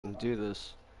do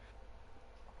this.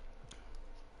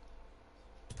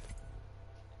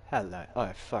 Hello.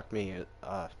 Oh, fuck me.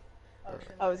 I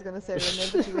was gonna say,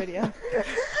 remember to radio.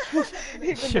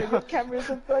 Even though your camera's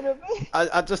in front of me.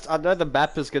 I know the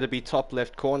map is gonna be top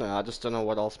left corner. I just don't know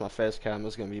what else my face cam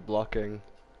is gonna be blocking.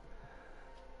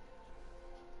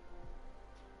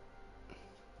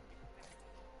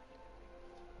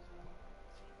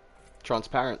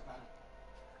 Transparent.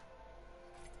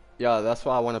 Yeah, that's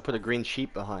why I want to put a green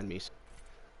sheet behind me.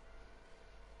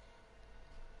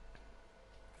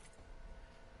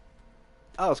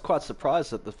 I was quite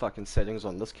surprised at the fucking settings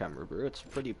on this camera, bro. It's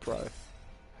pretty pro.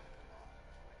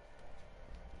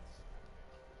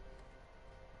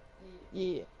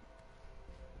 Yeah.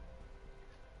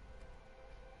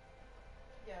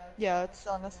 Yeah, it's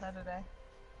on a Saturday.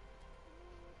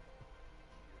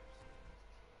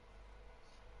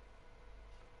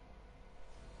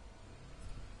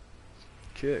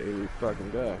 Okay, we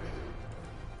fucking go.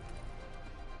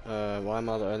 Why am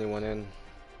I the only one in?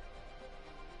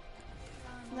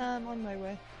 Nah, I'm on my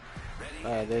way.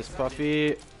 There's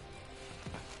Puffy.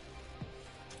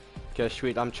 Okay,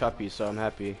 sweet, I'm choppy, so I'm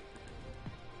happy.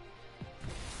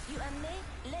 You and me,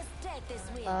 let's take this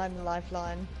win. I'm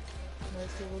lifeline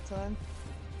most of the time.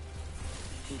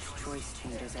 Each choice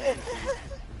changes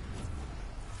everything.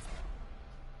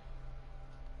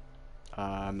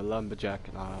 I'm a lumberjack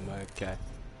and I'm okay.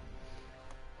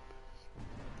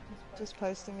 Just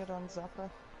posting it on Zappa.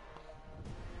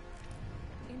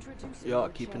 Yeah,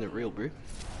 keeping it real, bro.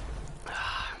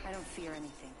 I don't fear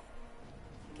anything.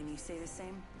 Can you say the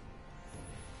same?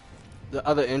 The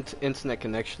other internet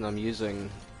connection I'm using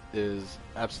is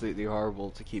absolutely horrible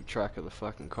to keep track of the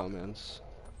fucking comments.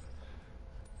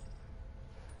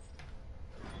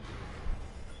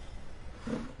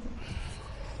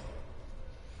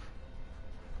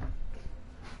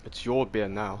 It's your beer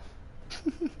now.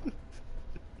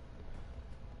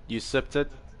 You sipped it,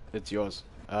 it's yours.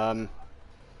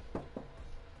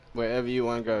 Wherever you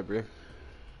want to go, bro.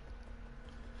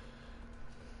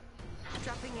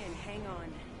 Dropping in, hang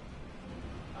on.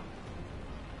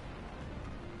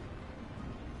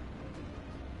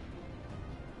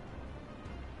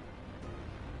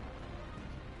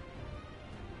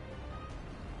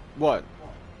 What?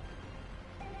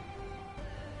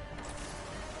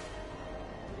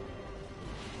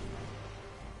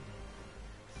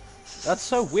 That's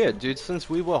so weird, dude. Since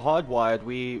we were hardwired,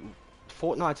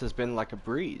 Fortnite has been like a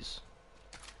breeze.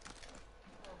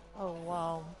 Oh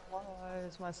wow, why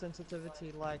is my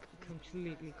sensitivity like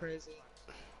completely crazy?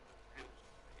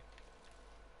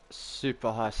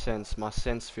 Super high sense. My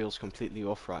sense feels completely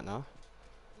off right now.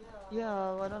 Yeah,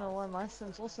 I don't know why my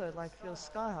sense also like feels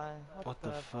sky high. What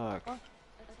the fuck?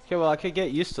 Okay, well I could get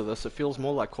used to this. It feels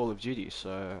more like Call of Duty, so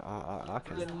I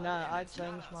can. Yeah, no, I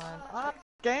changed mine. Ah,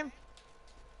 game.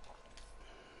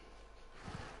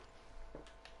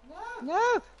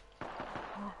 No.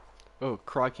 Oh,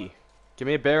 crikey. Give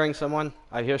me a bearing, someone.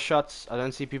 I hear shots. I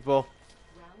don't see people.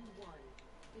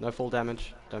 No full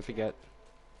damage. Don't forget.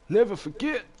 Never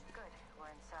forget! Good, we're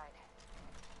inside.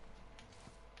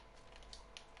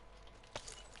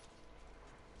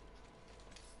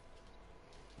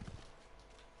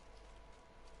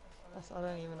 Yes, I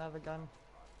don't even have a gun.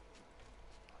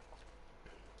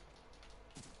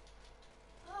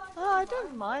 Oh, I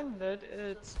don't mind it.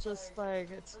 It's just like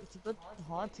it's a bit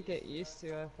hard to get used to,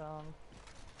 I found.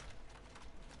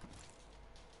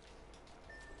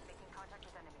 Making contact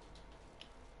with enemy.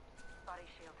 Body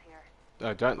shield here.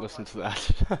 Oh, don't listen to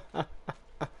that.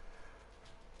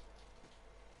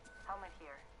 Helmet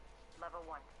here. Level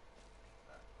 1.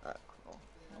 Alright, cool.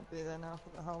 I'll be there now for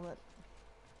the helmet.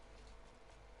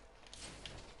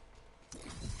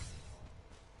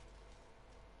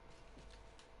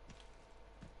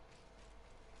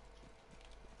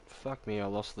 Fuck me, I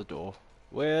lost the door.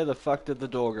 Where the fuck did the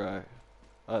door go?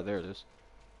 Oh, there it is.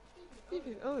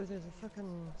 Oh, there's a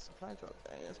fucking supply drop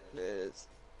there. Yes, please.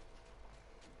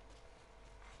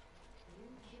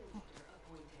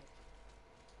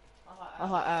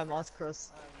 Ask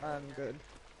Chris. I'm good.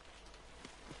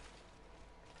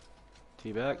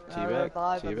 Teabag, Revive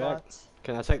teabag, the teabag. bot.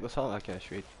 Can I take this home? Okay,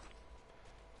 sweet.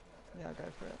 Yeah, go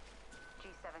for it.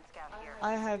 G7 scout here.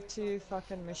 I have 2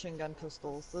 fucking machine gun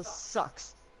pistols. This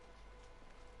sucks.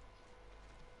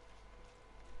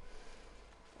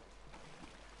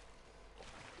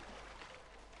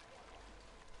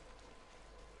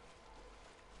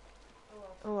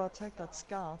 Oh, I'll take that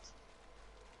scout.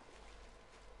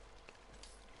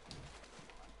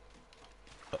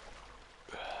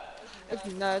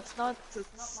 No, it's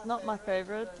not my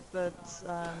favorite, but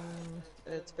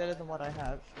it's better than what I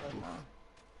have right now.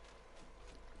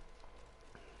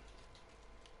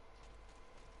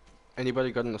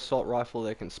 Anybody got an assault rifle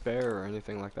they can spare or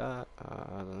anything like that?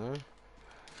 I don't know.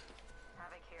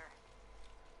 Havoc here.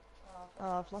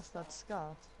 Oh, I've lost that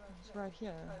scout. It's right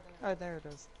here. Oh, there it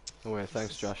is. Oh wait,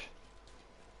 thanks Josh.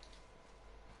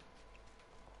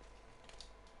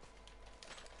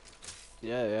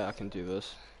 Yeah, I can do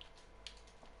this.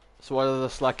 So what is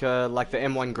this, like the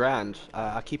M1 Grand?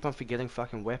 I keep on forgetting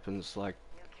fucking weapons, like...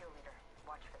 New kill leader.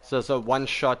 Watch for that. So it's a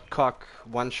one-shot cock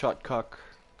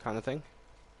kind of thing?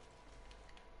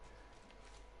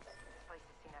 This place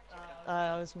has seen activity.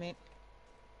 That was me.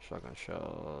 Shotgun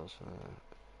shells.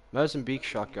 Mozambique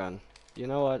shotgun. You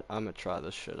know what? I'm gonna try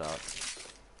this shit out.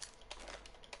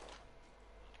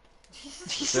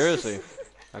 Seriously.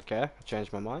 Okay, I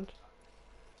changed my mind.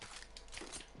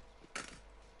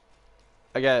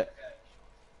 Okay.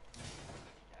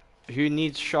 Who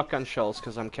needs shotgun shells?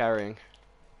 Because I'm carrying.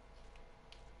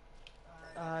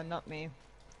 Not me.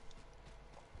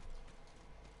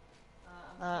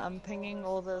 I'm pinging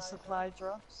all the supply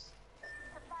drops.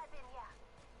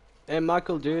 Hey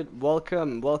Michael, dude,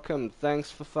 welcome.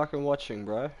 Thanks for fucking watching,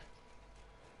 bro.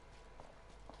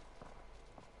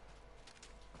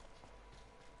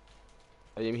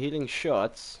 I am healing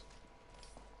shots.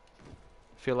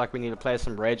 Feel like we need to play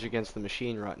some Rage Against the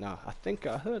Machine right now. I think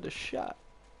I heard a shot.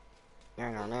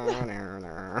 I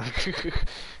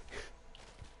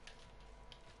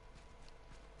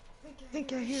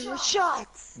think I hear a shot!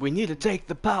 We need to take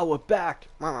the power back.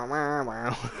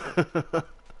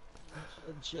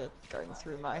 Legit going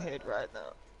through my head right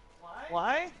now.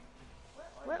 Why?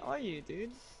 Where are you,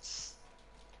 dude?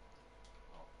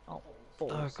 Oh,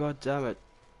 balls. Oh god damn it.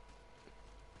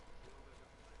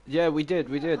 Yeah, we did.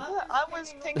 I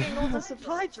was pinging all the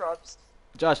supply drops.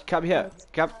 Josh, come here.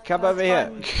 Come over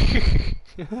here.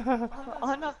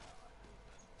 Oh no.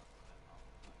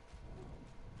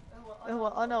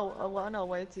 Oh no,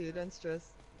 wait dude, don't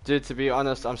stress. Dude, to be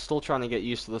honest, I'm still trying to get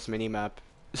used to this mini-map.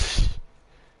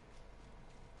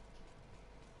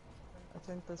 I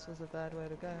think this was a bad way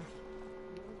to go.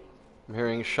 I'm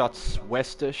hearing shots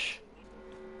westish.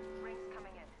 Rings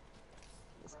coming in.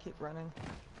 Let's keep running.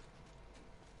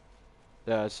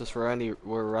 Yeah, it's just we're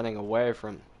running away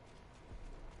from...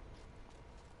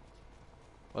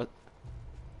 What?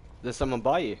 There's someone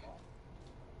by you.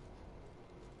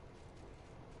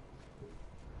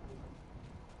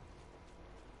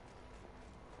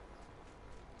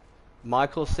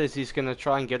 Michael says he's gonna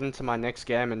try and get into my next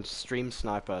game and stream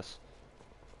snipe us.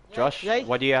 Josh, Yay.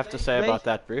 what do you have to say Yay. about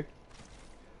that, bro?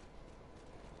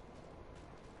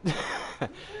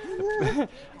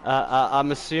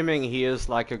 I'm assuming he is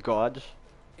like a god.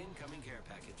 Incoming care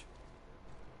package.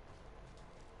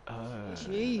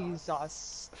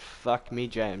 Jesus. Fuck me,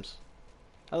 James.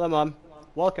 Hello, Mom.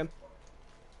 Welcome.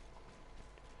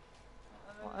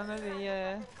 Oh, I'm over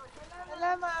here.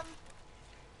 Hello, Mom.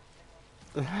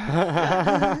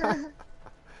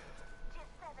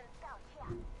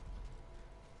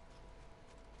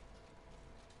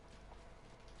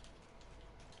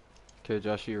 Okay,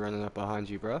 Josh, you running up behind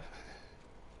you, bro.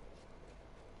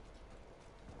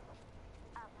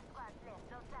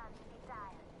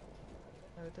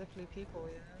 There are definitely people,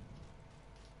 yeah.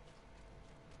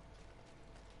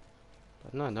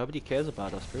 But no, nobody cares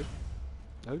about us, bro.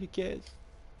 Nobody cares.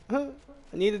 I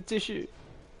need a tissue.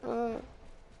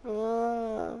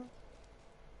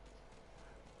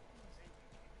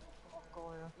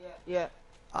 Yeah.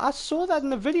 I saw that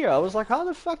in the video. I was like, how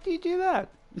the fuck do you do that?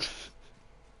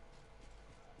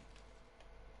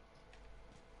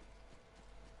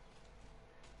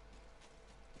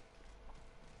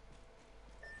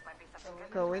 Might be something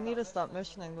good. Go, we need to start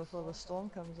missioning before the storm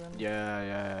comes in.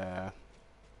 Yeah.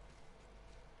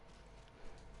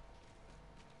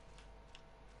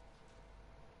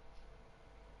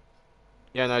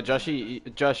 Yeah, no, Josh,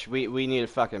 we need a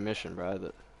fucking mission,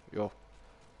 bro. Yo.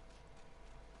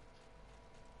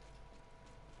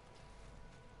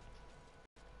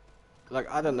 Like,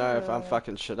 I don't know if I'm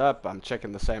fucking shit up. I'm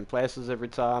checking the same places every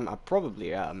time. I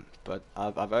probably am, but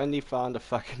I've only found a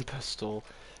fucking pistol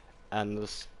and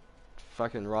this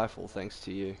fucking rifle thanks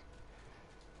to you.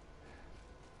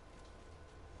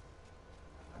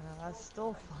 I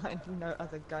still find no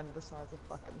other gun besides a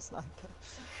fucking sniper.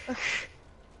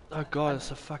 Oh god,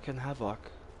 it's a fucking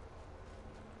havoc.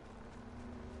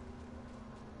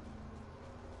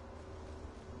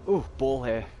 Ooh, ball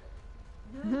hair.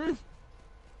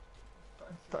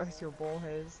 Both your ball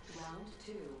hairs.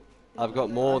 I've got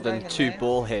more I'm than going in 2 there.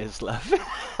 ball hairs left.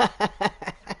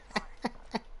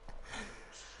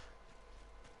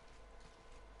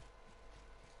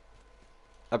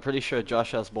 I'm pretty sure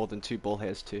Josh has more than 2 ball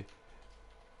hairs too.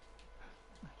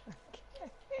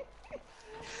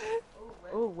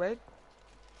 Oh, wait.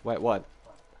 Wait, what?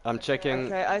 I'm checking.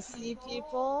 Okay, I see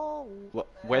people. What?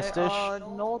 They Westish? are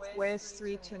northwest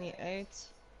 328.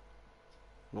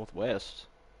 Northwest.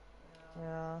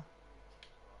 Yeah.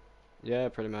 Yeah,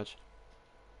 pretty much.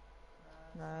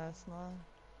 No, it's not.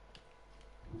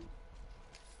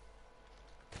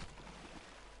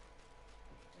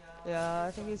 Yeah,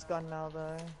 I think he's gone now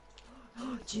though.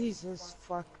 Jesus,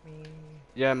 fuck me.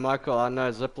 Yeah, Michael, I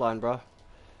know zipline, bro.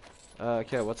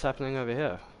 Okay, what's happening over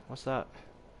here? What's that?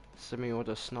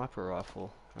 Semi-auto sniper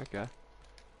rifle. Okay.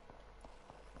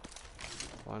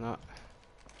 Why not?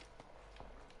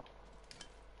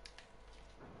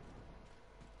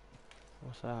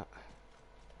 What's that?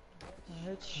 I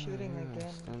heard shooting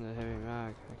again. Standard heavy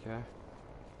mag. Okay.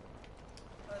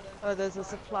 Oh, there's a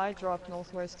supply drop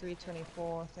northwest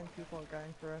 324. I think people are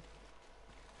going for it.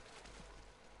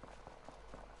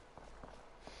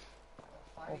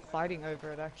 Or fighting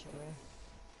over it, actually.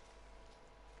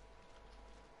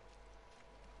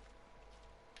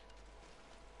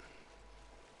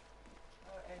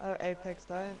 Oh, Apex,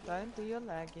 don't do your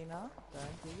laggy now.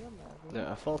 Don't do your laggy.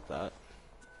 Yeah, I felt that.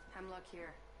 Hemlock here.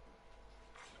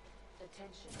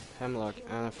 Hemlock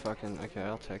and a fucking. Okay,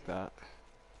 I'll take that.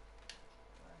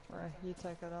 Alright, you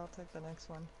take it, I'll take the next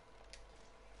one.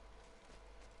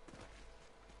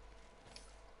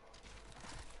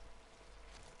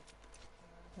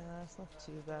 Yeah, it's not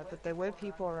too bad, but there were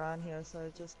people around here,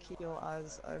 so just keep your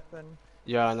eyes open.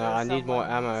 Yeah, no, I There's need more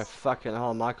someone- ammo. Fucking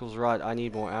hell, Michael's right. I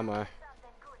need more ammo.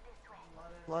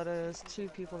 Well, there's 2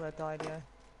 people that died here.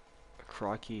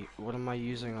 Crikey, what am I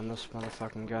using on this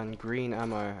motherfucking gun? Green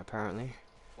ammo, apparently.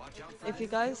 Watch out for If you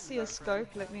guys see a scope,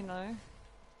 let me know.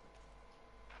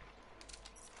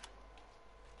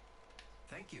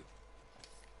 Thank you.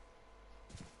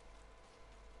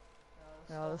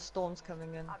 Yeah, the storm's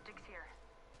coming in. Optics here.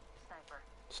 Sniper.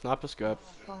 Sniper scope.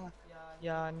 Fuck.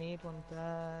 Yeah, I need one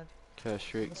bad. Okay,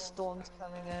 shriek. The storm's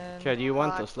coming in. Okay, do you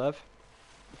want Fuck. this, love?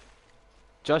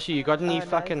 Joshy, you got any no,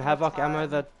 fucking it's not havoc ammo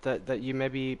time. that you may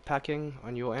be packing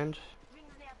on your end? Rings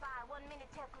nearby. 1 minute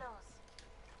till close.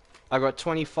 I got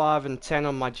 25 and 10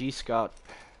 on my G Scout.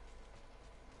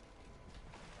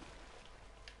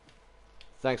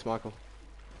 Thanks, Michael.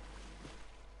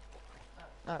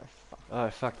 Oh, fuck. Oh,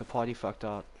 fuck, the party fucked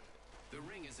out. The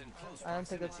ring is in close I don't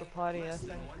think it's the proximity. party, I Less than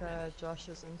think 1 minute.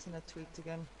 Josh's internet tweaked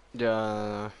again.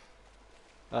 Yeah.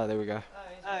 Oh, there we go.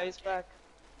 Oh, he's back.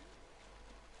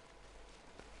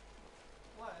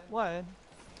 What?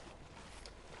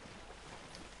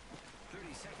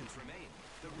 30 seconds remain.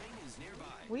 The ring is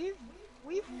nearby.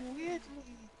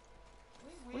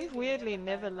 We've weirdly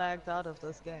never lagged out of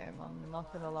this game, I'm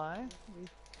not gonna lie.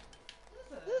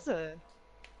 Is it?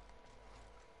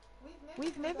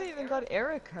 We've never even got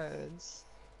error codes.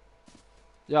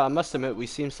 Yeah, I must admit, we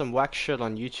seen some whack shit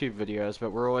on YouTube videos,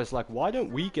 but we're always like, why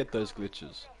don't we get those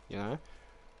glitches? You know?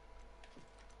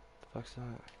 The fuck's that?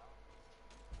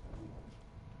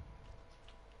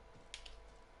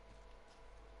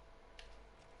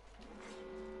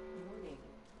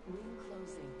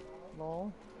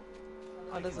 Lol.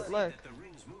 How I does can it see look? that the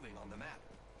ring's moving on the map.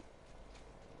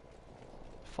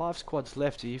 5 squads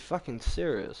left, are you fucking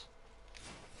serious?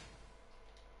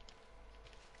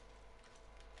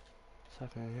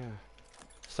 What's happening here?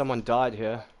 Someone died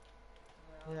here.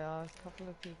 Yeah, a couple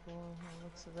of people, it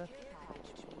looks of it.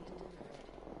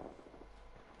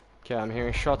 Okay, I'm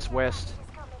hearing shots west.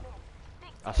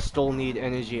 I still need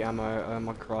energy ammo, oh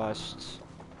my Christ.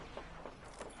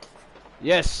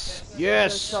 Yes! Good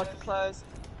Yes! shot close.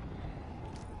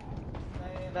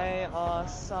 They are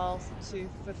south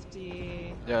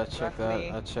 250. Yeah, check roughly.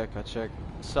 that. I check.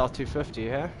 South 250,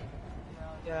 yeah?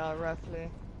 Yeah, roughly.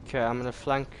 Okay, I'm gonna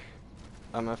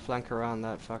flank around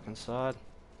that fucking side.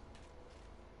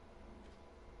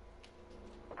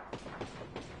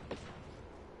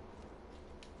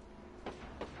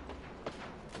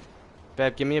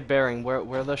 Babe, give me a bearing. Where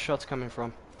are those shots coming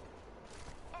from?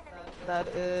 That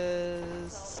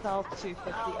is south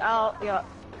 250. Out, yeah.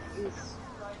 It's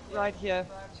right here.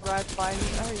 It's right by me.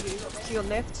 Oh, you to your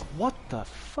left. What the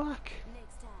fuck?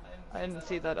 I didn't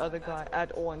see that other guy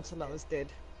at all until I was dead.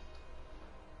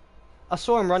 I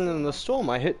saw him running in the storm.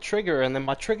 I hit trigger and then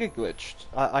my trigger glitched.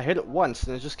 I hit it once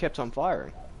and it just kept on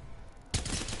firing.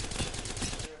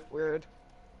 Weird.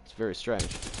 It's very strange.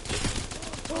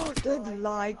 Oh, don't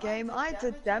lie, game. I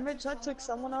did damage. I took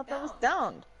someone out that was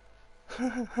down.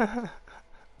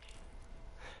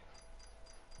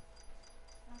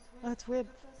 That's weird.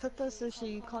 Pippa says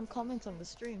she can't comment on the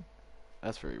stream.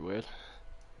 That's very weird.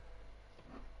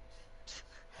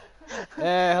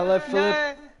 Hey, hello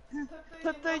Philip. No,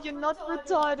 Pippa, you're not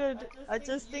retarded. I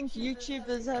just think YouTube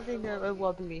is having a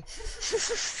wobbly.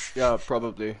 Yeah,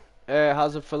 probably. Hey,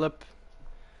 how's it, Philip?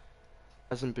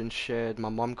 Hasn't been shared. My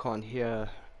mom can't hear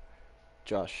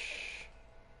Josh.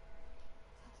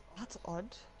 That's odd.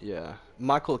 Yeah.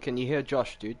 Michael, can you hear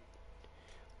Josh, dude?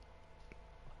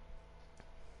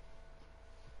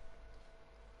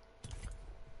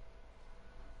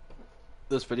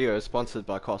 This video is sponsored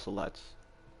by Castle Lights.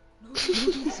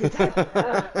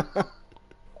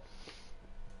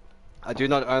 I do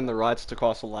not own the rights to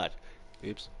Castle Light.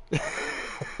 Oops.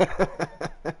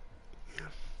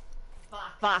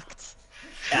 Fact.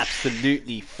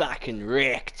 Absolutely fucking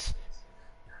wrecked.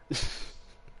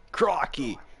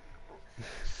 Crocky.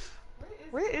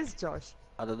 Where is Josh?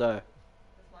 I don't know.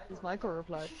 Is Michael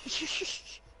replied?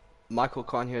 Michael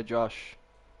can't hear Josh.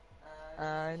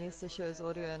 He needs to show his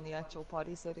audio in the actual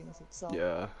party settings itself.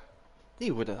 Yeah. He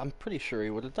would have, I'm pretty sure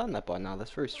he would have done that by now. That's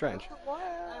very strange.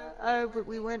 Oh, but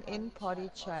we weren't in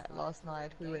party chat last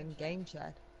night. We were in game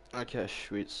chat. Okay,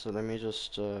 sweet. So let me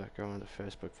just go on to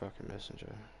Facebook fucking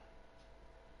Messenger.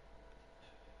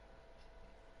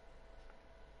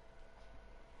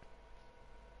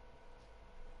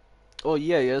 Oh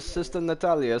yeah, yes, Sister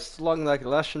Natalia, long like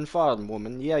Russian farm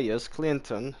woman. Yeah, yes,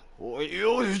 Clinton. Oh,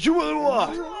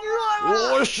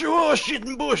 sure, shit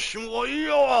and bush. Oh,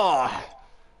 yeah.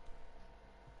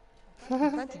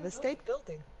 In front of a state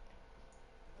building.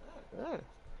 Oh.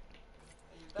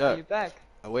 Yeah. Are you back?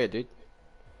 Oh, where, dude?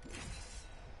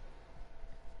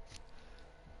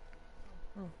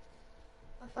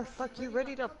 Oh fuck, you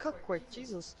ready to cook quick,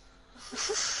 Jesus.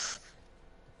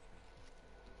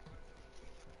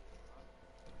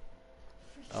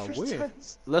 Oh, weird.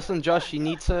 Listen, Josh, you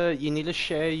need to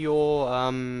share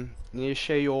your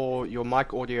your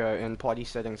mic audio in party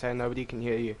settings. Hey, nobody can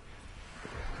hear you.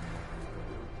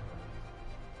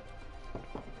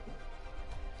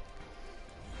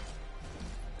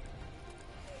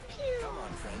 Come on,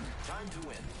 friend. Time to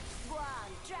win. Go on,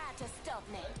 try to stop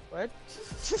me. What?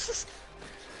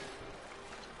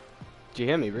 Do you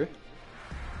hear me, bro?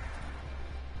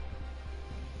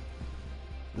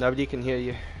 Nobody can hear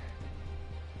you.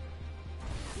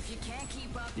 If you can't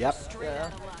keep up, Yep. you're straight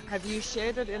out of luck. Have you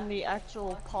shared it in the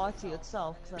actual party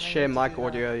itself? 'Cause I know you Share need to mic do that.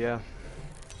 audio, yeah.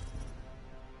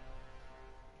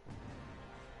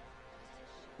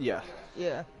 Yeah.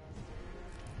 Yeah,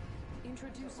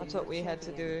 Introducing that's what we had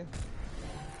to do.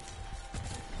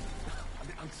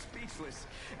 I'm speechless.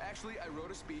 Actually, I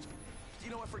wrote a speech. You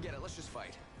know what? Forget it. Let's just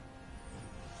fight.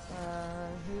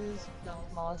 Who's the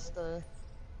master?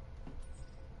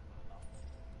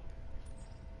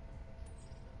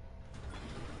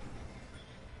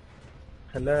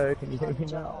 Hello, can you hear me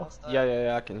now?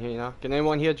 Yeah, I can hear you now. Can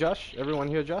anyone hear Josh? Everyone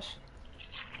hear Josh?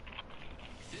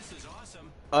 This is awesome.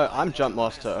 Oh, I'm Jump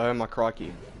Master. Oh, my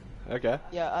crikey. Okay.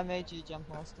 Yeah, I made you jump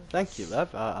master. Thank you,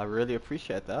 love. I really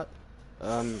appreciate that.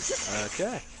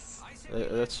 Okay.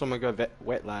 Let's someone go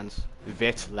wetlands.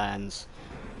 Vetlands.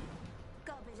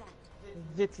 Copy that.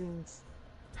 Vittins.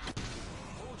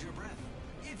 Hold your breath.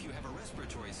 If you have a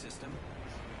respiratory system.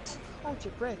 Hold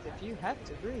your breath if you have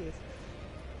to breathe.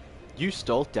 You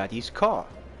stole Daddy's car.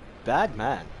 Bad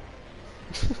man.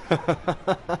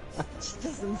 Which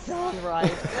doesn't sound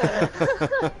right.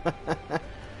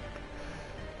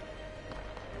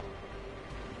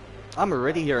 I'm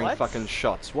already hearing What? fucking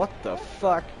shots. What the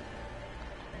fuck?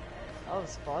 That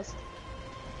was fast.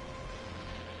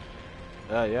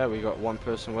 Yeah, we got one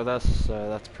person with us, so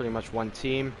that's pretty much one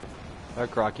team. Oh,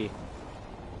 crikey.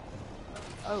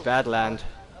 Oh, Badland.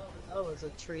 that was a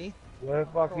tree. Where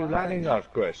the fuck are you landing us,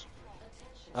 Chris?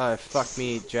 Oh, fuck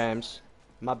me, James.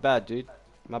 My bad, dude.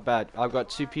 My bad. I've got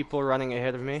two people running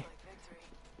ahead of me.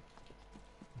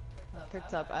 I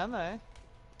picked up ammo.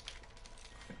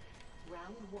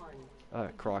 Oh,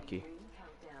 crikey.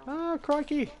 Oh,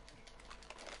 crikey.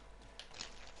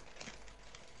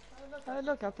 Oh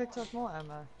look, I picked up more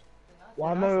ammo.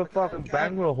 Why am I a fucking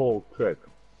banger hole trick?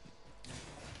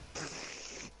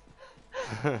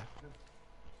 Are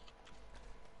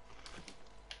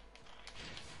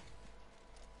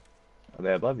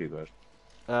they above you guys?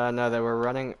 No, they were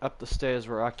running up the stairs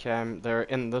where I came. They're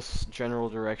in this general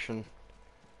direction.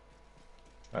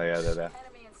 Oh yeah, they're there.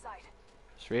 enemy in sight.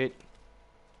 Sweet.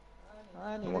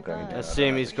 I need I'm not going a to I gun. see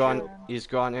him, he's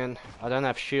gone in. I don't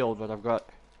have shield, but I've got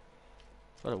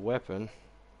a weapon.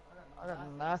 I got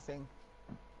nothing.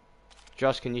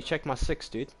 Josh, can you check my 6,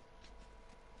 dude?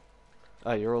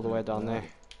 Oh, you're all the way down there.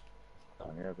 Oh,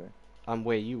 yeah, okay. I'm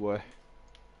where you were.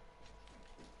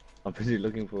 I'm busy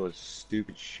looking for a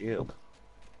stupid shield.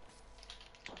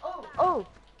 Oh!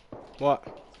 What?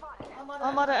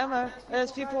 I'm out of ammo.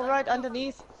 There's people right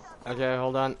underneath. Okay,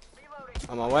 hold on.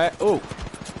 On my way. Oh!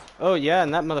 Oh yeah,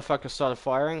 and that motherfucker started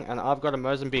firing, and I've got a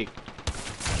Mozambique.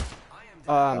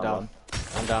 Oh, I'm down.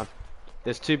 I'm down.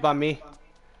 There's two by me.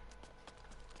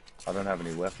 I don't have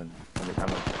any weapon. Any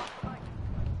ammo.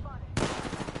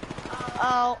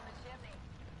 Ow.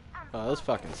 Oh, this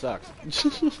fucking sucks.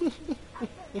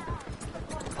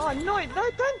 Oh no, no,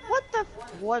 don't,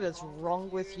 what is wrong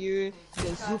with you?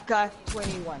 Dsgsa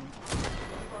 21.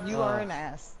 You are an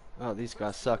ass. Oh, these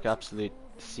guys suck. Absolute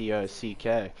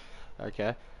COCK.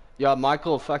 Okay. Yeah,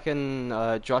 Michael, fucking,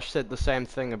 Josh said the same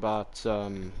thing about,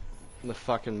 the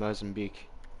fucking Mozambique.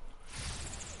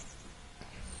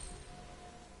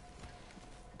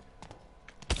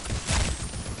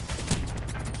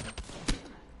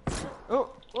 Oh,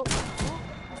 oh, oh.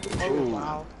 Oh,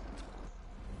 wow.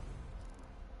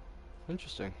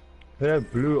 Interesting. They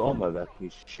have blue armor, that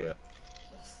piece of shit.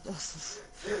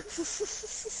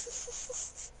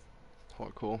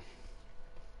 Quite cool.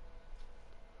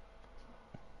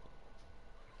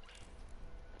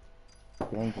 The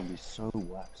game can be so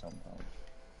whack sometimes.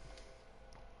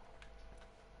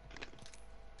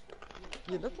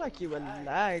 You look like you were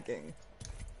lagging.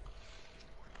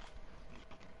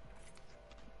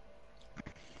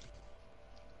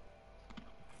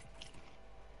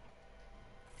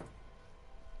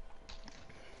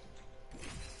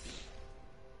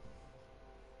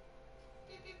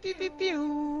 Pew, pew,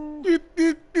 pew. Beep,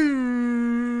 beep,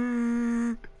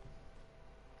 beep.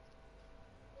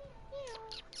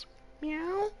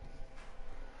 Meow.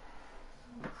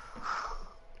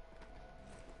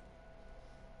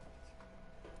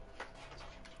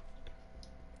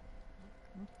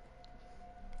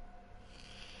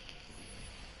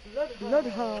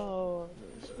 Bloodhound.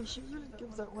 We should really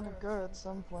give that one a go at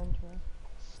some point, man.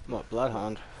 What,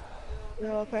 Bloodhound?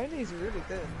 Yeah, apparently he's really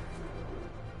good.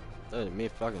 Oh, me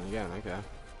fucking again, okay.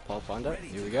 I'll find it.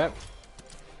 Here we go.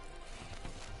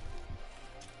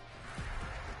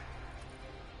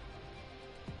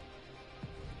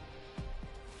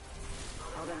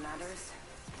 All that matters.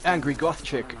 Angry goth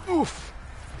chick. Oof!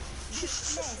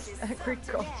 Angry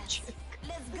goth chick.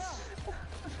 Let's go.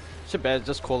 Should better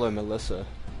just call her Melissa.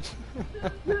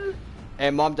 Hey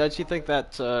mom, don't you think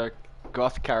that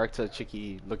goth character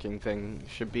chicky looking thing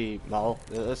should be Mel?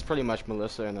 That's pretty much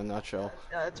Melissa in a nutshell.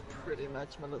 Yeah, it's pretty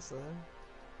much Melissa.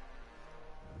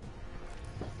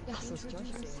 Yes, this Josh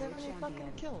has 70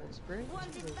 fucking kills, bro. Want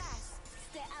it Jesus. fast.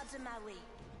 Stay out of my way.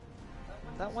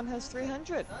 That one has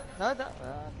 300. No, that.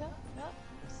 Okay, yeah.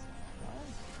 It's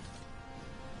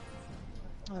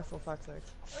fine. Oh, for fuck's sake.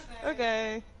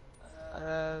 Okay.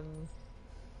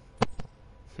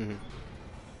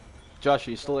 Josh,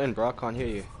 are you still in, bro? I can't hear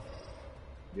you.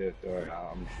 Yeah, sorry.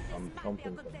 I'm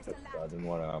something from that. I didn't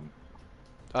want to.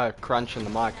 Oh, crunch in the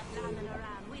mic. Running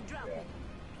around, we drop Yeah. it.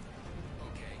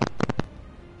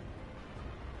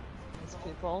 There's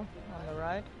people on the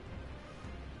right.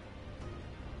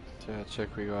 So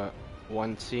check, we got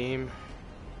one team.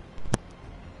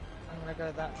 I'm gonna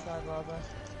go that side rather.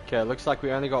 Okay, looks like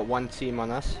we only got one team on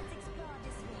us. Let's explore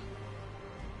this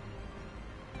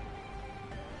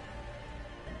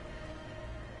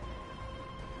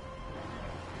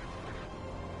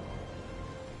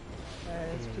way.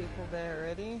 There's people there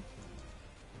already.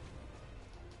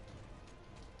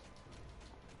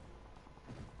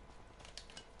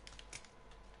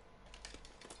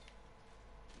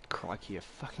 Crikey, a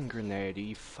fucking grenade, are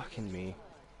you fucking me?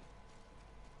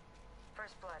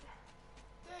 First blood.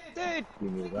 Dude,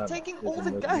 Give me you're that. taking This all is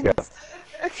the what- guns.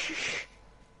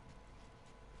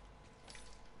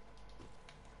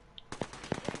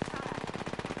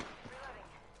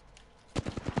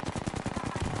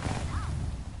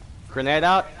 Grenade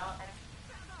out!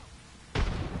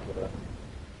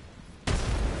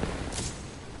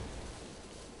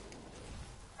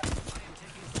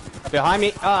 Behind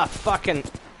me! Ah, fucking!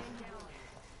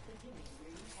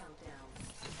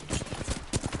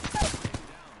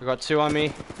 I got two on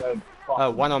me. Oh,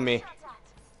 one on me.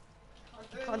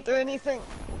 Can't do anything.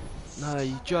 No,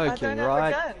 you I joking, don't have right?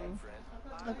 a gun.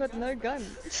 I've got no gun.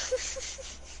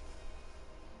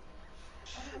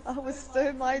 I was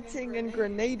thermiting and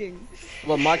grenading.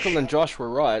 Well, Michael and Josh were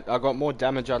right. I got more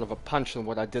damage out of a punch than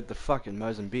what I did the fucking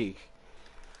Mozambique.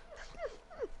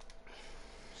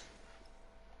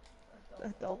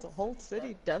 That dealt a whole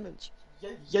city damage.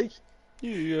 Yay!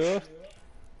 Yeah.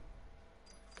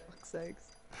 Fuck's sakes.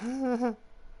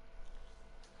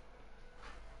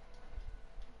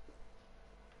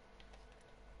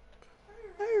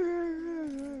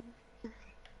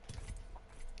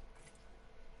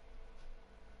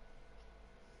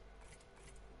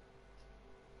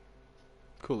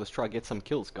 Cool, let's try get some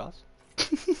kills, guys.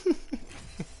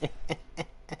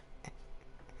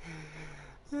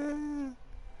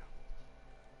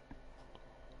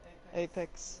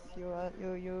 Apex, you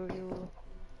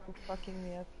fucking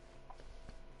me up.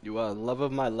 You are the love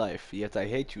of my life, yet I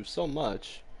hate you so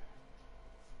much.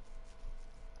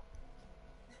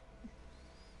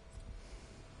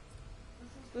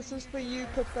 This is for you,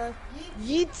 Pippa.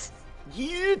 Yeet!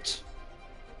 Yeet!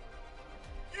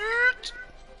 Yeet!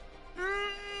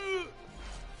 I'm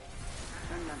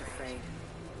not afraid.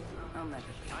 I'll never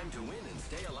be. Time to win and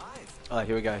stay alive. Oh,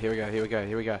 here we go, here we go, here we go,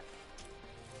 here we go.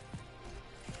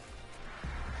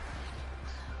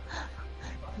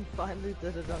 You finally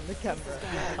did it on the camera.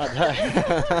 I know.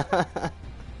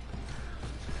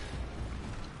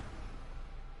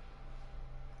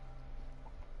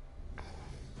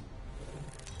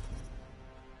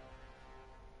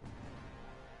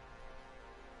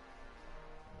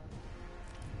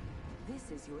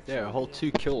 This is your Yeah, a whole chance.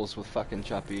 2 kills with fucking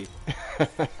Chappie.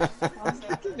 I'm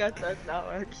looking at that now,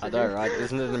 actually. I know, right?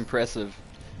 Isn't it impressive?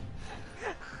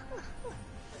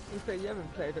 You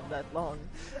haven't played him that long.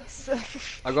 So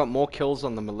I got more kills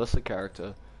on the Melissa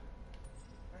character.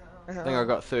 I think I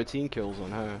got 13 kills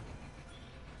on her.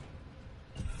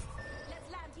 Let's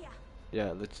land here.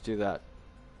 Yeah, let's do that.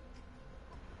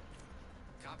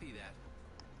 Copy that.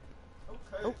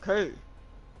 Okay.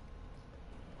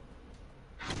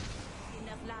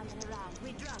 Enough lounging around.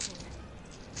 We drop it.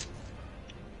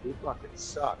 You fucking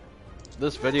suck.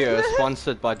 This video is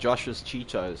sponsored by Josh's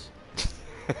Cheetos.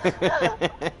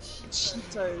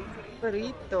 Cheetos.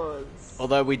 Burritos.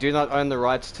 Although we do not own the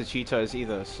rights to Cheetos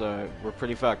either, so we're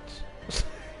pretty fucked.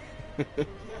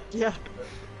 Yeah.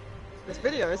 This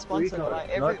video is sponsored Fritos, by not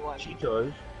everyone.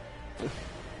 Cheetos.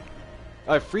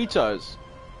 Oh, Fritos!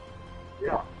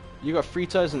 Yeah. You got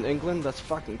Fritos in England? That's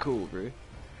fucking cool, bro.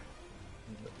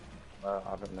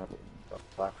 I don't know.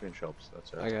 Factory and shops,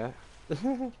 that's it. Okay.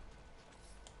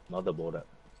 Not the border.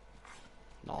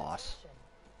 Nice.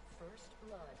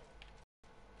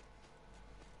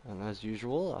 And as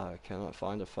usual, I cannot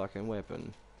find a fucking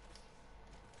weapon.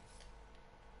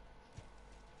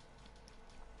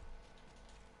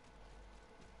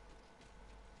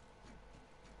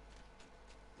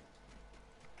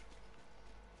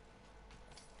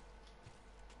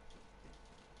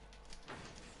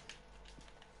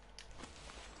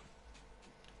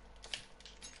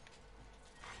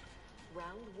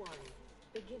 Round 1.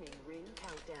 Beginning ring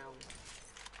countdown.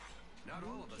 Not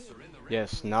all of us are in the ring.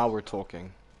 Yes, now we're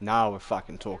talking. Now we're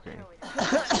fucking talking.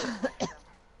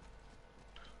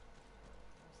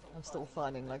 I'm still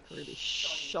finding like really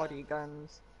shoddy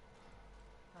guns.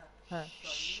 Huh?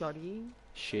 Shoddy?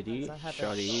 Shitty, I have a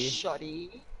shoddy.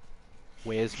 shoddy.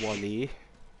 Where's Wally?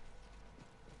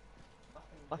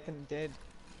 Fucking dead.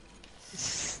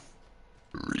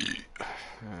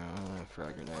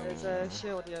 Frag There's grenade. a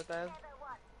shield here, babe.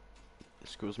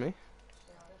 Excuse me?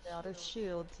 Yeah, there's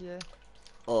shield here.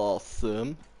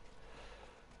 Awesome.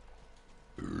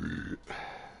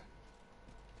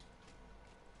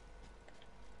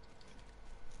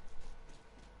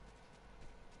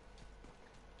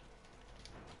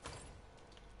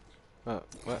 Oh,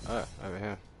 what? Oh, over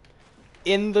here.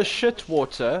 In the shit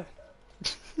water.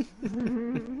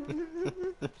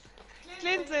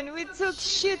 Clinton, we took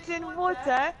shit in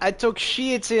water. I took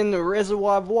shit in the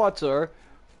reservoir of water.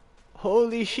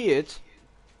 Holy shit.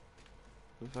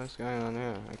 What the fuck's going on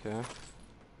here? Okay.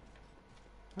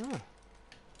 Oh.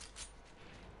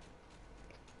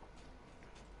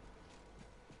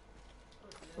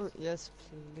 Oh, yes,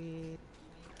 please.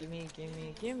 Gimme,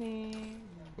 gimme, gimme.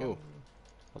 Oh.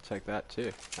 I'll take that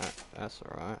too. That's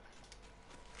alright.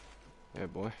 Yeah,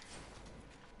 boy.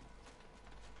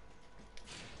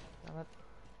 Damn it.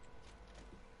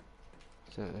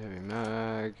 Is that a heavy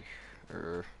mag?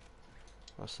 Or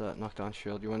what's that? Knockdown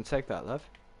shield. You want to take that, love?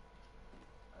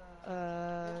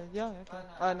 Yeah, okay.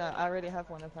 Oh no, I already have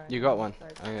one apparently. You got one.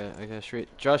 Sorry. Okay, sweet.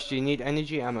 Josh, do you need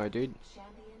energy ammo, dude?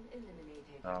 Champion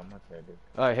eliminated. Okay, dude.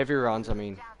 Oh, heavy rounds, I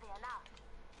mean.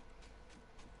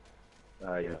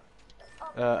 Yeah.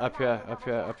 Up here, up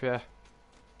here, up here.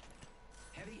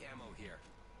 Heavy ammo here.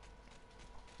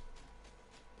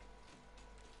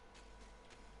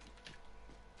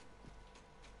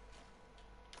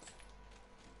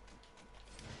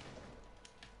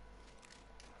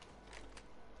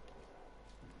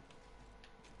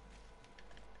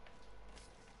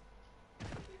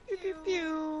 Pew pew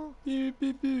pew. Beep,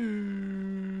 beep,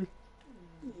 beep.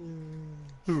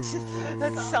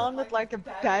 That sounded like a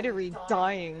battery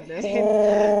dying then.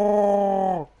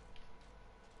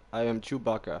 I am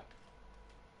Chewbacca.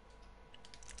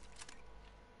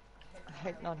 I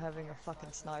hate not having a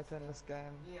fucking sniper in this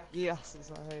game. Yes,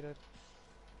 I hate it.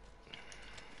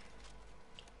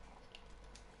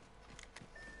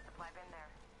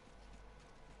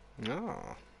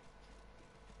 No.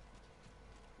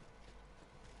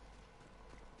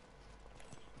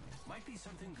 Might be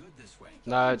something good this way.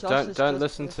 No, Josh is don't just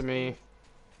listen to Bruce me.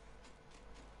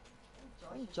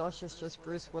 I think Josh is just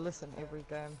Bruce Willis in every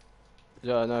game.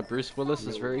 Yeah, no, Bruce Willis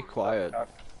is very quiet.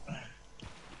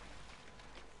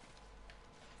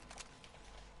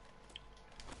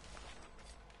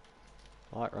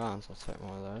 Light rounds, I'll take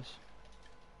one of those.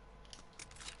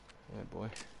 Yeah, boy.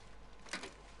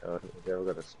 Oh, they ever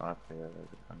got a sniper? Yeah, there's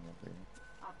a gun over here.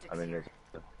 Optics I mean, here.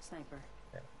 there's Sniper.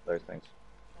 yeah, those things.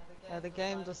 Yeah, the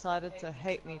game decided to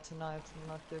hate me tonight and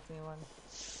not give me one.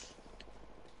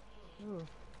 Ooh.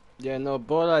 Yeah, no,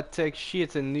 but I take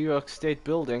shit in New York State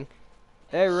building.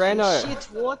 Hey, Reno! Shit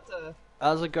water!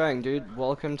 How's it going, dude?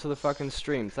 Welcome to the fucking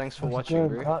stream. Thanks for watching,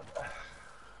 bro.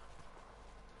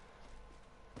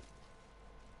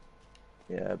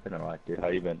 Yeah, I've been alright, dude. How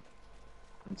you been?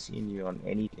 I haven't seen you on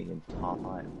anything in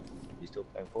time. You still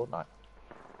playing Fortnite?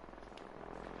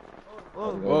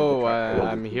 Whoa,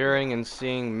 I'm hearing and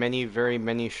seeing many, very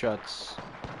shots.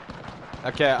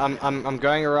 Okay, I'm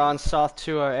going around South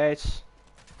 208. So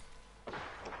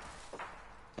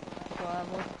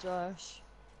I'm with Josh.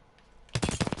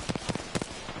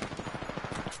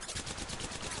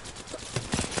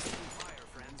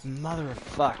 Mother of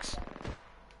fucks.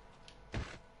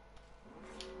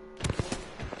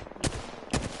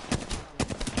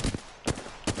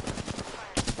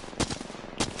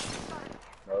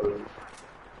 No.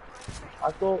 I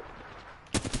thought.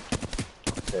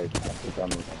 Okay, I think I'm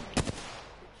with him.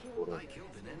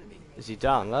 Is he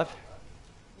down, love?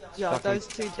 Yeah, Fucking- those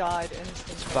two died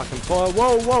instantly. Fucking boy.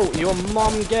 Whoa, your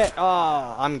mom gay.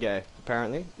 Ah, I'm gay,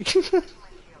 apparently.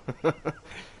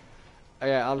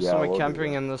 Okay, I'm Yeah, somewhere well,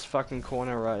 camping yeah. in this fucking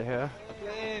corner right here.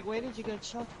 Where did you get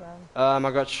shot from?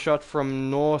 I got shot from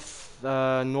north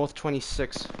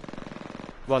 26.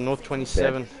 Well, north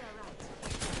 27.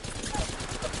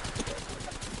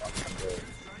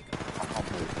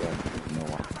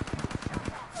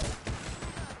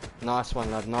 Nice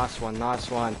one, lad. Nice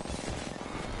one.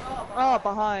 Oh,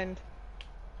 behind.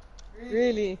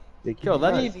 Really? Yo,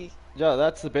 that's, Really? yeah,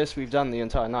 that's the best we've done the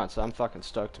entire night, so I'm fucking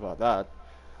stoked about that.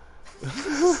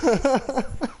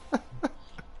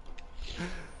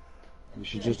 You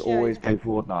should just always play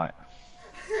Fortnite.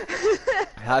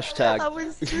 Hashtag. I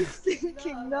was just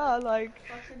thinking now, like,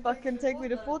 fucking take me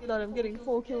to Fortnite, I'm getting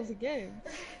 4 kills a game.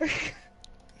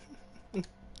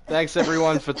 Thanks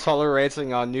everyone for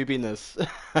tolerating our newbiness.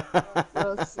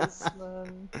 Yes,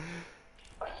 man.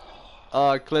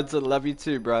 Oh, Clinton, love you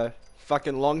too, bro.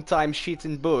 Fucking long time shit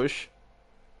in bush.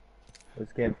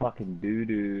 Let's get fucking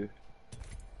doo-doo.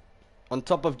 On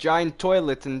top of giant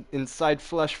toilet inside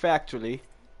Flush Factory.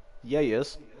 Yeah,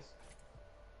 yes.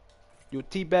 You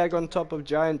teabag on top of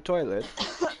giant toilet.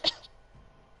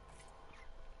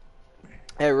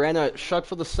 Hey, Rena, shot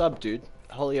for the sub, dude.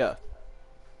 Hell yeah.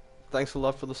 Thanks a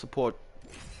lot for the support.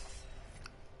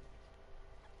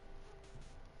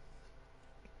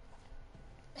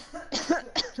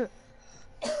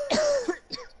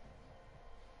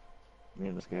 Me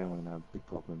and this guy are gonna have big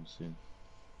problems soon.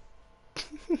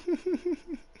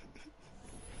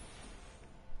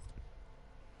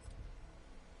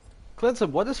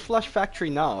 Clinton, what is Flush Factory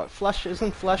now? Flush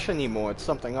isn't Flush anymore, it's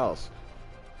something else.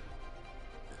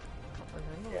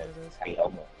 Yeah, hey,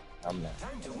 Elmo. Time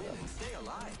to win and stay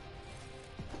alive.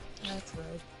 That's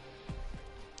right.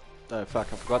 Oh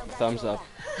fuck, I forgot the thumbs up.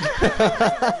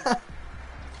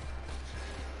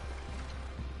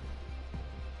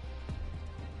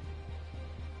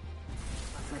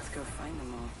 Let's go find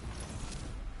them all.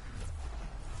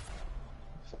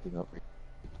 Something up.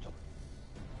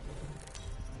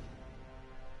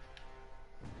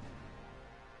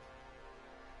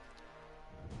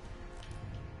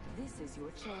 This is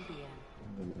your champion.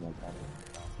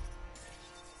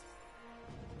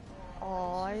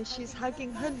 Oh, she's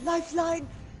hugging her lifeline.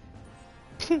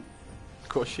 Of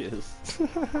course she is. For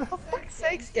fuck's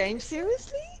sakes, game,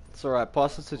 seriously? It's alright,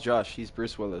 pass it to Josh, he's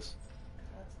Bruce Willis.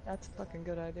 That's a fucking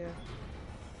good idea.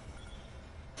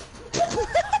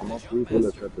 I'm not really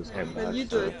look at this game. Then you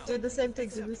do it. Do the same thing.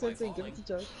 Do the same thing. Give it to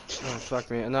Josh. Oh fuck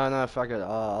me. No, fuck it.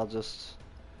 I'll just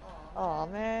Oh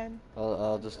man.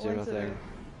 I'll just do my What's it? thing.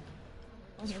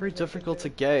 It's very difficult to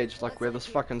gauge like where this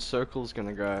fucking circle's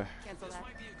gonna go. Cancel that.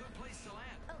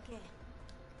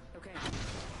 Okay.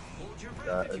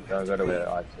 Okay. Don't go to where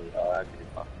I see. Oh, actually,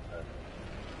 fuck.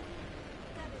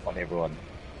 On everyone.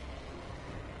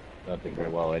 Don't think very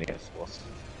well, anyways.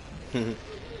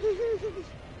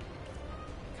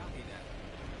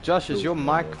 Josh, is your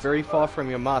mic very far from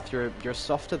your mouth? You're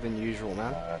softer than usual,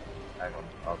 man. Hang on,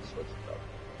 I'll switch it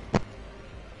up.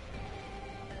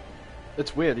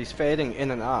 It's weird. He's fading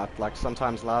in and out, like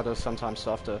sometimes louder, sometimes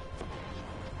softer.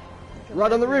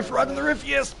 Right on the roof, right on the roof,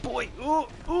 yes, boy! Ooh,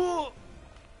 ooh!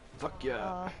 Fuck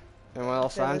yeah. Anyone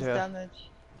else there around was here? damage.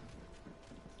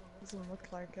 Doesn't look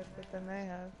like it, but they may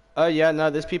have. Oh yeah, no,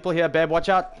 there's people here, babe, watch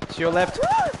out! To your left.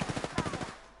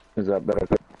 Is that better?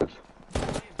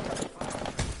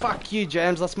 Fuck you,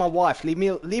 James, that's my wife.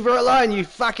 Leave her alone, you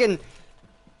fucking...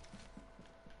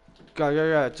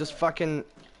 Go, just fucking...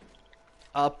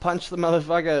 I'll punch the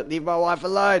motherfucker, leave my wife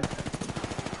alone!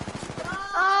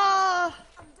 Ah!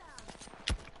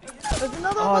 There's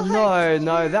another Oh one behind.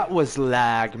 no, that was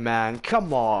lag, man,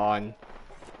 come on!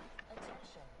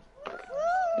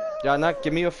 Yeah, no,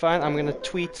 give me your phone, I'm gonna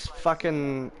tweet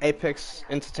fucking Apex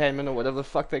Entertainment or whatever the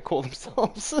fuck they call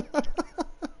themselves.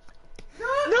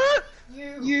 No!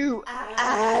 You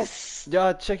ass!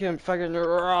 Yeah, chicken fucking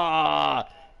raw.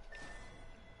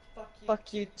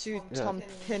 Fuck you too, Yeah. Tom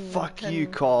Pin. Fuck you,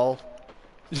 Carl.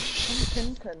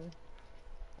 Tom Pin.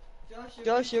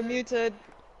 Josh, you're muted.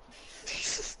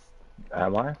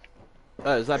 Am I?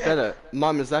 Oh, is that better?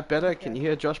 Mom, is that better? Can you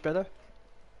hear Josh better?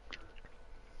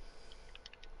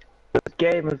 This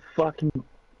game is fucking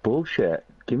bullshit.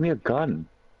 Give me a gun.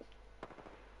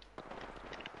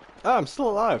 Oh, I'm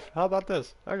still alive. How about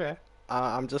this? Okay.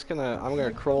 I'm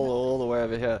gonna crawl all the way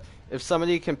over here. If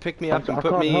somebody can pick me up and I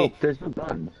put can't me... help. There's no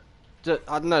guns. I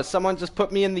don't know, someone just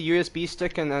put me in the USB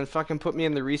stick and fucking put me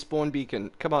in the respawn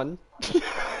beacon. Come on.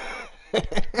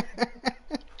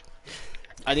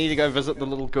 I need to go visit the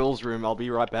little girl's room. I'll be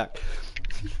right back.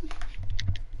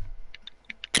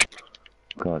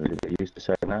 God, did you used to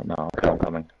say that? No, okay, I'm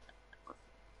coming.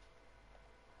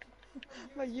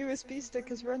 My USB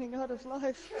stick is running out of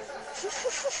life.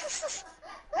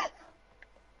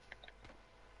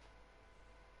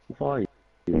 Why are you?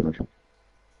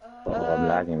 Oh, I'm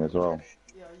lagging as well.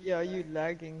 Yeah, you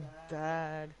lagging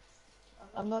bad.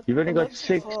 I'm not. You've only I'm got not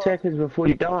 6 far. seconds before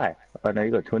you die. Oh no,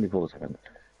 you got 24 seconds.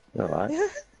 Alright.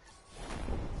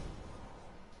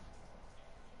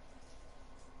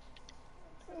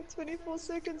 24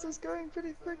 seconds is going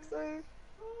pretty quick though.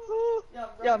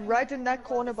 Yeah, I'm right in that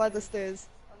corner by the stairs.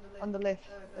 On the left.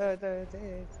 There.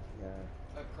 Yeah.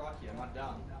 Oh, crikey, am I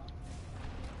down?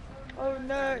 Oh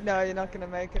no, no, you're not gonna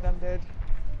make it, I'm dead.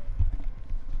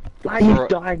 Why are you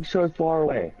dying so far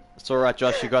away? It's alright,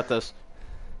 Josh, you got this.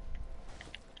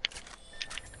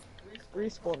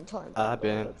 Respawn time.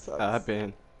 I've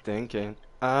been thinking,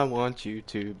 I want you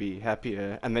to be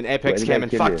happier. And then Apex Wait, came they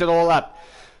and kill fucked you. it all up.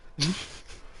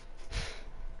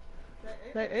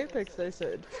 No, Apex, they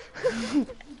said.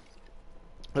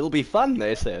 It'll be fun,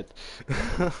 they said.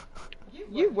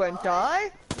 You won't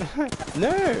die.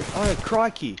 No! Oh,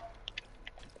 crikey.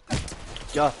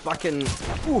 Yeah, fucking...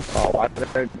 Oof. Oh, I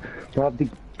don't... Bro, the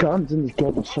guns in this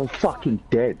game are so fucking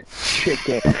dead. Shit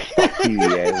game. Fuck you,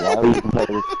 yeah. Why would you play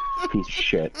this piece of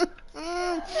shit?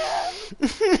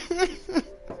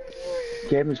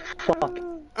 Game is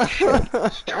fucking shit.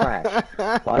 It's trash.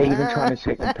 Why are you even trying to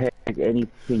say compare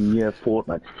anything near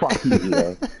Fortnite? Fuck you,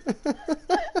 yeah.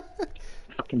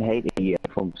 Fucking hate it, yeah,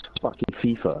 from fucking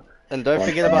FIFA. And don't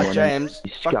forget about James.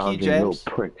 You Fuck you, scoundrels, little James.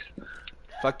 pricks.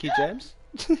 Fuck you, James.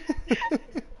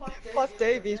 Puff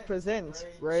Davies presents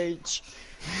Rage.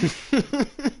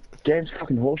 Game's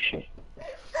fucking horseshit.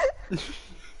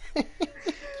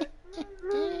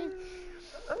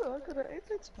 Oh, I got an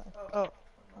Apex pack. Oh,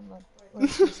 I'm not.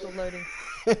 Wait, I'm still loading.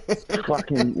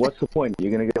 Fucking, what's the point?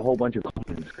 You're gonna get a whole bunch of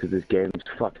comments because this game is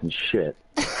fucking shit.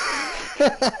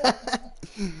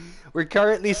 We're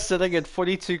currently sitting at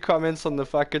 42 comments on the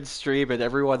fucking stream and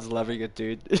everyone's loving it,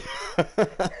 dude.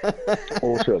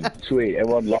 Awesome, sweet,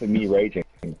 everyone loving me raging.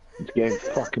 This game's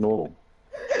fucking awful.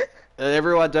 And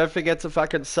everyone, don't forget to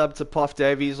fucking sub to Puff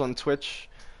Davies on Twitch.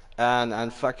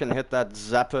 And fucking hit that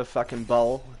Zapper fucking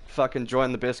bell. Fucking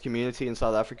join the best community in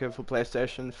South Africa for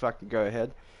PlayStation. Fucking go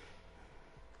ahead.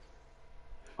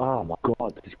 Oh my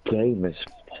god, this game is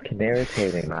fucking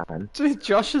irritating, man. Dude,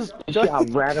 Josh is... I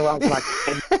ran around for like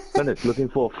 10 minutes looking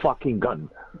for a fucking gun.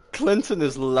 Clinton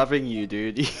is loving you,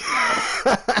 dude.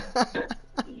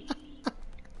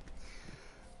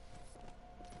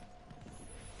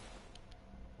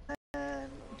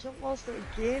 Jump monster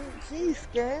again?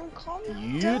 Jeez, game, calm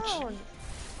Huge. down.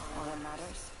 All that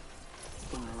matters is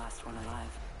being the last one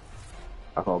alive.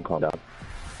 I can't calm down.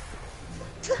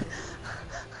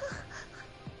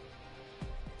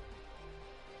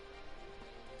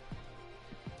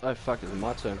 Oh fuck, it's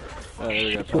my turn. Oh, there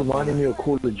we It's go. reminding me of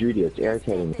Call of Duty, it's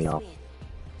irritating me now.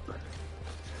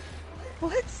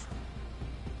 What?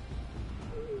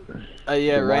 Oh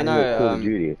yeah, It's reminding me of Call of Reno,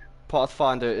 Duty.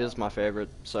 Pathfinder is my favorite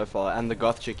so far, and the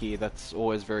goth chickie that's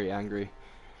always very angry.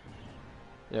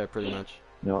 Yeah, pretty much.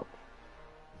 Yep.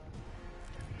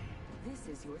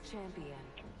 This is your champion.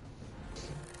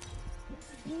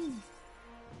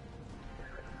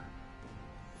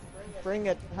 Bring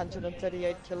it,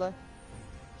 138 killer.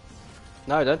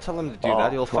 No, don't tell him to do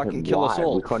that. He'll fucking kill us why?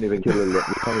 all. We can't even kill one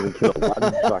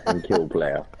fucking kill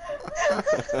player.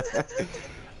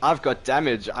 I've got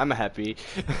damage. I'm happy.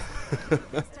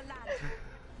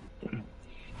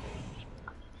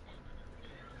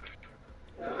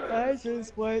 I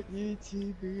just want you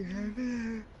to be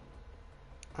happy.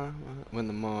 When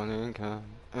the morning comes.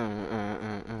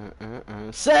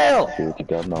 Sail! See what you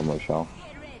got now, Michelle.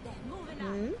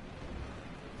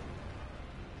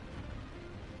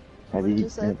 Have you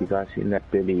guys seen that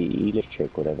Billie Eilish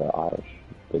chick, whatever,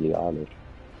 Billie Eilish?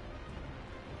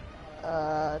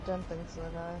 I don't think so,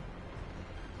 no.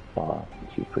 Oh,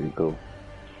 she's pretty cool.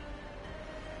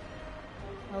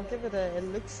 I'll give it a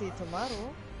look-see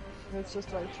tomorrow. It's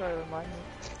just like try to remind me.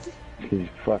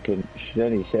 She's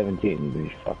only 17, but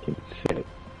she's fucking sick.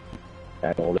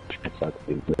 And all the shit's like a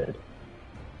big bird.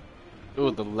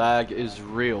 Oh, the lag is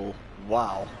real.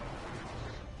 Wow.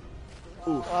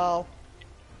 Oof. Wow.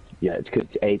 Yeah, it's 'cause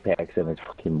it's Apex and it's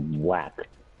fucking whack.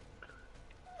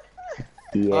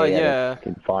 EA Oh, at yeah. its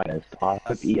fucking finest. I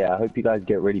hope you guys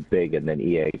get really big and then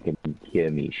EA can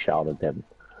hear me shout at them.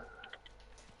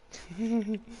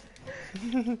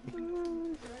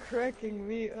 Cracking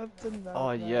me up tonight.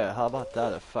 Oh yeah, how about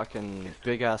that? A fucking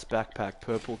big ass backpack,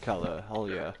 purple color. Hell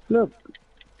yeah. Look,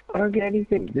 I don't get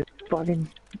anything. This fucking...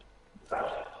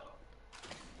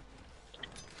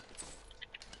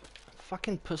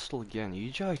 Fucking pistol again, are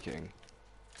you joking?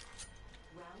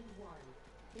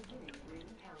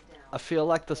 I feel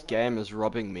like this game is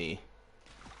robbing me.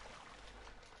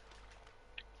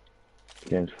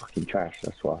 Game's fucking trash,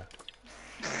 that's why.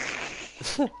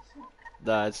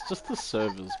 Nah, it's just the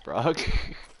servers, bro.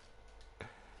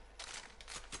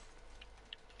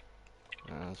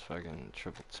 That's fucking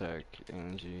triple tech,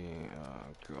 NG,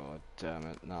 oh god damn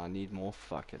it. Nah, I need more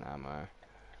fucking ammo.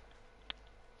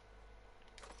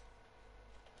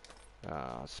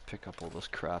 Let's pick up all this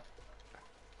crap.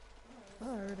 Oh, I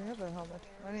already have a helmet.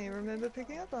 I didn't even remember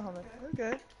picking up a helmet.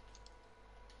 Okay.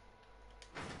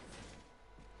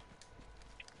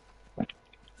 Body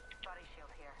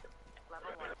shield here.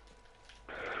 Level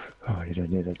 1. Oh, you don't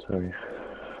need it, sorry.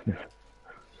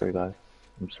 Sorry guys,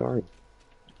 I'm sorry.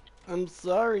 I'm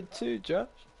sorry too, Josh.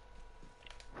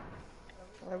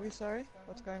 Are we sorry?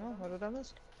 What's going on? What did I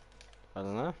miss? I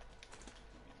don't know.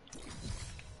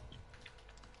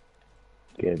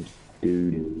 Game's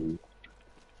doo-doo.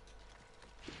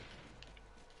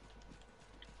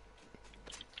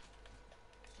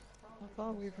 How far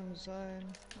are we from zone?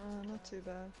 Oh, not too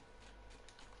bad.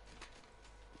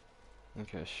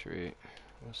 Okay, sweet.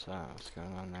 What's that? What's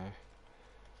going on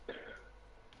there?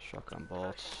 Shotgun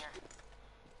bolts.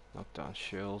 Knockdown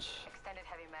shields. Extended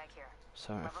heavy mag here.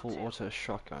 So a full auto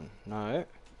shotgun. No.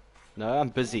 No, I'm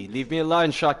busy. Leave me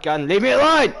alone, shotgun. Leave me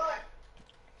alone!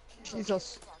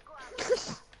 Jesus.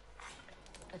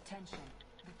 Attention.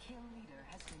 The kill leader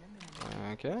has been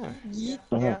eliminated. Okay. Yeet.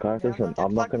 Oh guys, listen,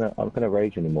 I'm not gonna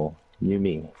rage anymore. You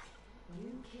me.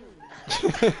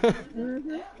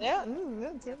 Yeah,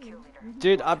 that's it.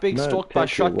 Dude, I'm being No, stalked by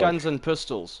take your shotguns and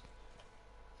pistols.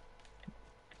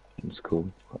 It's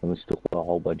cool. I'm gonna still a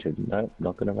whole bunch of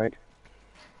not gonna rage.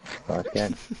 Nice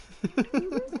game.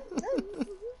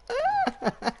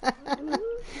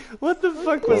 What the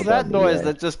fuck was that noise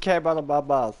that just came out of my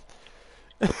mouth?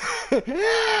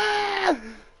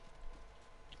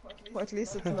 Well, at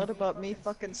least it's not about me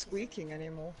fucking squeaking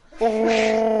anymore.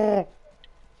 I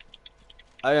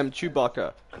am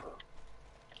Chewbacca.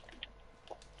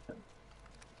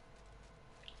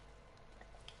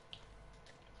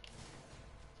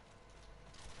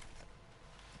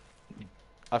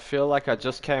 I feel like I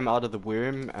just came out of the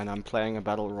womb and I'm playing a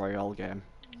battle royale game.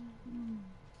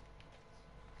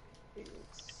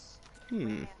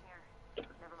 Hmm.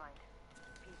 Never mind.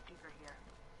 Peacekeeper here.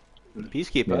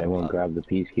 Peacekeeper? Yeah, everyone grab the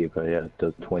Peacekeeper, yeah, it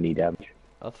does 20 damage.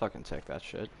 I'll fucking take that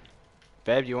shit.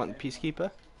 Babe, you want the Peacekeeper?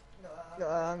 No,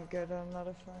 I'm good, I'm not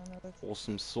a fan of it.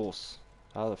 Awesome sauce.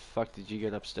 How the fuck did you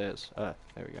get upstairs? Oh,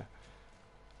 there we go.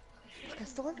 I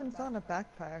still haven't found a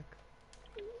backpack.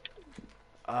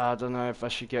 I don't know if I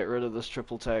should get rid of this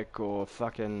triple take or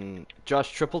fucking...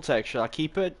 Josh, triple take, should I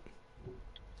keep it?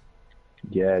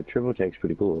 Yeah, triple take's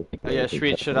pretty cool. Oh yeah,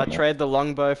 sweet, should I trade the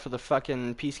longbow for the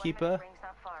fucking Peacekeeper? Rings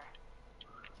not far.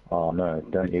 Oh no,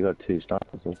 don't, you got 2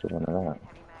 snipers, what's the one of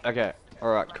that? Okay,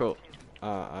 alright, cool.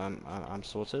 I'm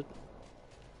sorted.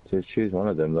 Just choose one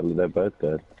of them, they're both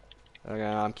good. Okay,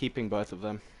 I'm keeping both of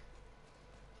them.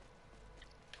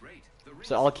 Great. The ring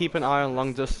So I'll keep an eye on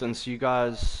long distance, you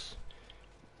guys...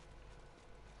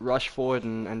 rush forward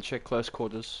and check close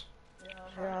quarters.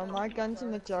 Yeah, my gun's a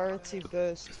majority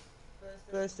burst.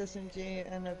 Burst SMG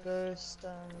and a burst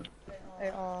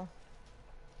AR.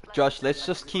 Josh, let's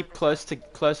just keep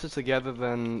closer together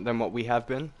than what we have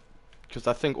been. Because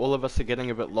I think all of us are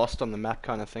getting a bit lost on the map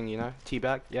kind of thing, you know?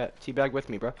 Teabag? Yeah, teabag with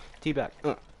me, bro. Teabag.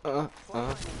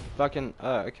 Fucking,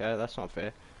 okay, that's not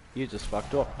fair. You just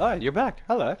fucked off. Oh, you're back.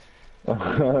 Hello. I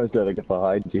was trying to get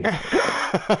behind you.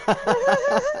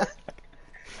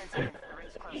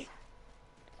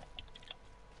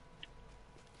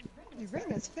 The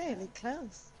ring is fairly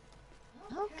close.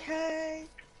 Okay.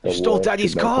 You stole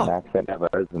Daddy's car! Accent ever,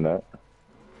 isn't it?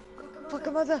 Fuck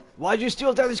a mother. Why'd you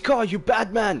steal Daddy's car, you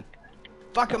bad man?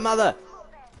 Fuck a mother!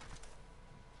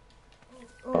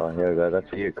 Oh, here we go. That's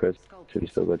for you, Chris. Should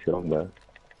have still got your longbow.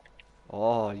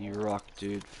 Oh, you rock,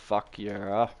 dude. Fuck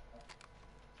yeah.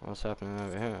 What's happening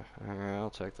over here? Okay, I'll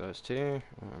take those two.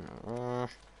 Uh-oh.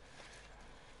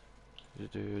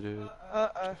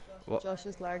 What? Josh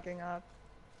is lagging up.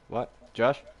 What?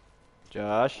 Josh?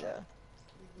 Josh? Yeah.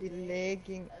 He's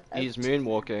lagging out. He's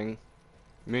moonwalking.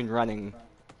 Moon running.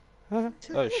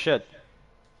 Oh shit.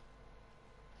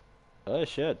 Oh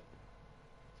shit.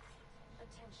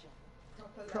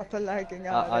 Proper lagging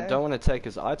out. I don't want to take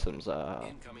his items.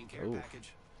 Incoming care Ooh.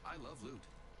 package. I love loot.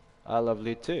 I love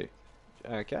loot too.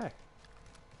 Okay.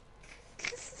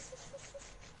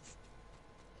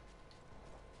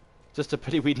 Just a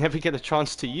pity we'd never get a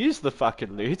chance to use the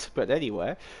fucking loot, but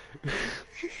anyway.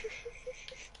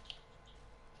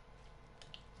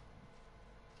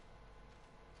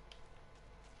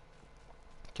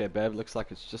 Okay, babe, looks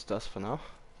like it's just us for now.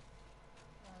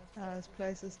 This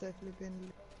place has definitely been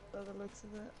lit by the looks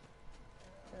of it.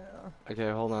 Yeah. Okay,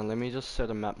 hold on, let me just set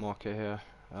a map marker here.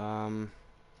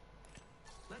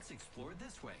 Let's explore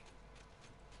this way.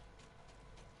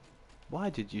 Why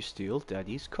did you steal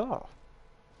Daddy's car?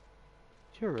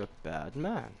 You're a bad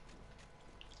man.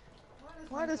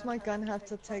 Why does my gun have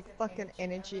to take fucking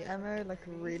energy ammo? Like,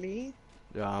 really?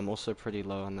 Yeah, I'm also pretty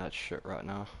low on that shit right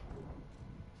now.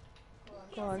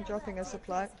 Oh, I'm dropping a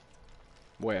supply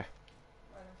Where?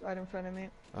 right in front of me.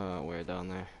 Oh, way down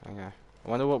there. Okay. I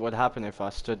wonder what would happen if I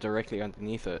stood directly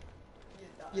underneath it.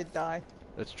 You'd die.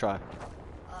 Let's try.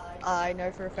 I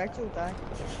know for a fact you'll die.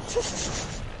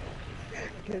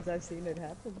 Because I've seen it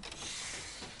happen.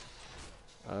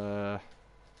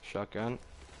 Shotgun.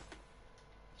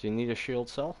 Do you need a shield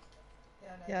cell?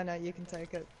 Yeah, no, you can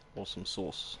take it. Awesome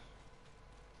sauce.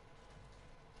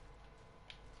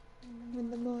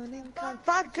 In the morning come.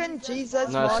 Fucking Jesus,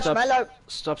 No, marshmallow!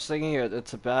 Stop singing it.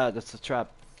 It's a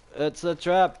trap. It's a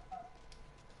trap.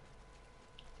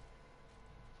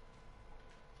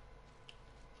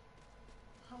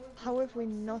 How have we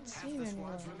not seen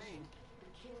anyone?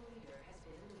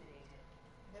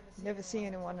 Never see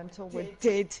anyone until we're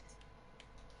dead.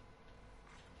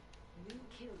 New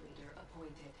kill leader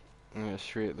appointed. Yeah,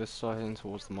 straight this side in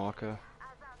towards the marker.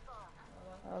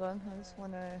 Hold on, I just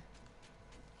wanna...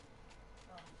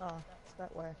 Oh, it's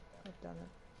that way. I've done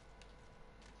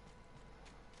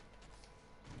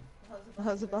it.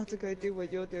 I was about to go do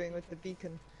what you're doing with the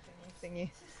beacon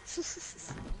thingy.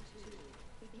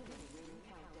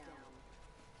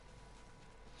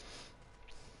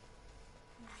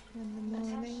 When the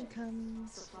morning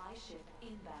comes. Supply ship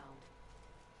inbound.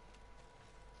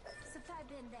 Supply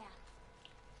bin there.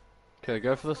 Okay,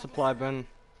 go for the supply bin.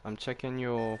 I'm checking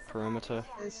your perimeter.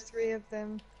 There's 3 of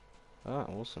them. Oh,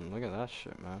 awesome. Look at that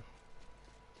shit, man.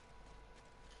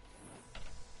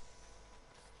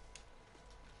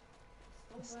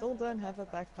 I still don't have a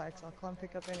backpack, so I can't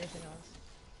pick up anything else.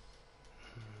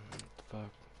 What the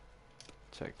fuck?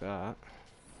 Take that.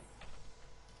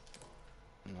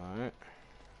 No.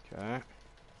 Okay.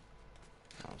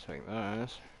 I'll take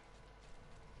those.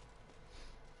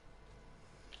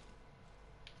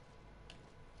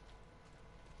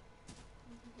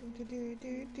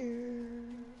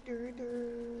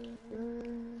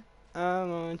 I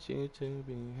want you to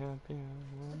be happy.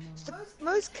 It's the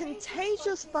most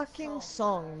contagious fucking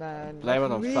song, man. Blame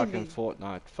Like, it on really. fucking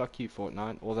Fortnite. Fuck you,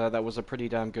 Fortnite. Although that was a pretty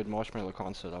damn good Marshmallow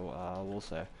concert, I will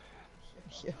say.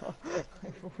 Yeah, it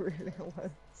really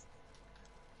was.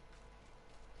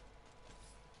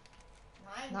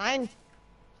 9.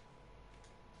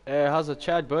 Hey, how's it,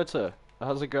 Chad Berta?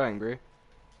 How's it going, bro?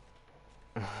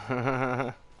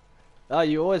 Oh,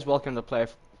 you're always welcome to play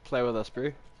with us,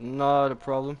 bro. Not a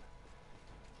problem.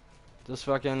 Just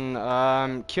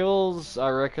fucking kills. I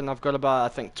reckon I've got about, I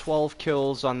think, 12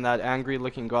 kills on that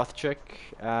angry-looking goth chick,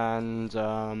 and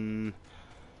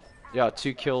yeah,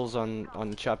 2 kills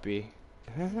on Chappie.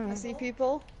 I see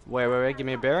people. Wait, give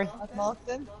me a bearing. I've marked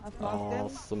them. I've marked them.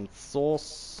 Some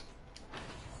sauce.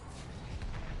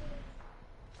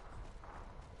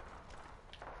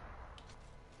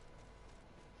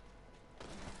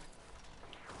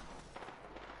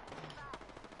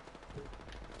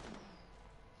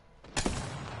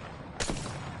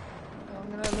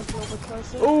 little bit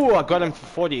closer. Ooh, I got him for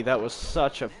 40. That was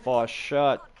such a fast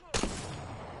shot.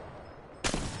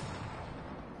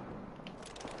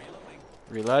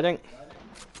 Reloading.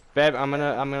 Babe, I'm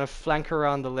gonna flank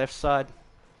around the left side.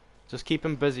 Just keep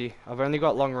him busy. I've only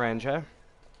got long range, eh?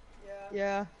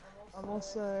 Yeah, I'm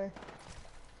also...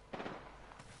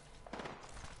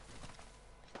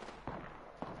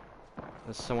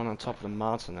 There's someone on top of the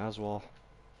mountain as well.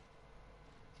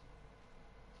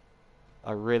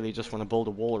 I really just want to build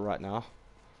a wall right now.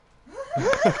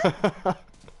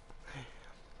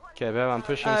 Okay, babe, I'm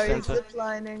pushing Oh, he's center.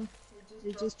 ziplining.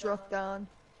 He just dropped down.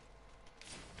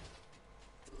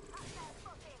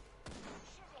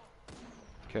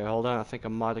 Okay, hold on. I think I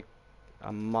might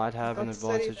have an Got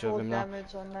advantage 34 of him now.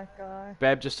 damage on that guy.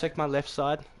 Babe, just take my left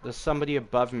side. There's somebody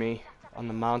above me on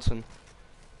the mountain.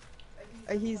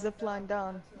 Oh, he ziplined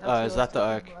down. That's Oh, who is I that was the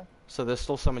talking oak? about. So there's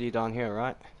still somebody down here,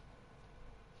 right?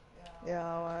 Yeah,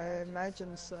 I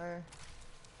imagine so. I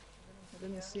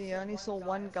didn't see, I only saw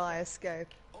one guy escape.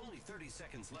 Only 30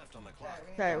 seconds left on the clock.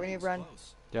 Okay, we need to run.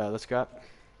 Close. Yeah, let's go.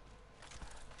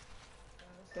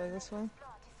 Go this way.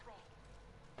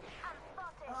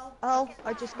 Oh,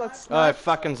 I just got Oh, sniped.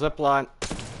 fucking zipline.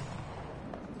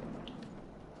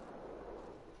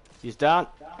 He's down.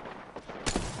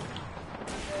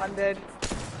 I'm dead.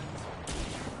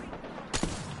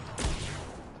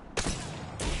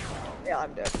 Yeah,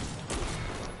 I'm dead.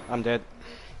 I'm dead.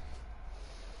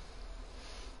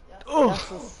 That's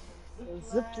Oh. a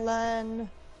zipline.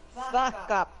 Fuck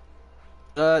up.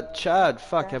 Chad,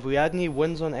 fuck, have we had any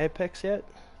wins on Apex yet?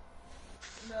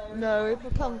 No, we've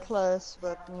become close,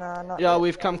 but nah, not Yeah, yet.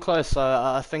 we've come close.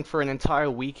 I think for an entire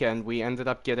weekend we ended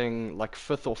up getting like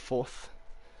 5th or 4th.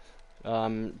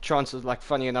 Chances, like,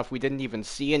 funny enough, we didn't even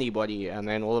see anybody, and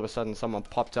then all of a sudden someone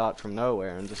popped out from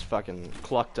nowhere and just fucking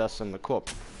clocked us in the corp,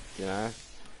 you know?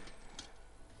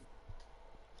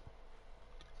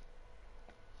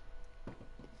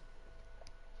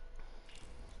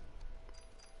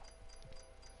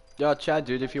 Yeah, Chad,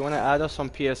 dude, if you want to add us on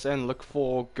PSN, look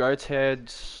for Goathead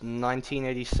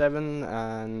 1987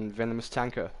 and Venomous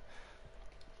Tanker.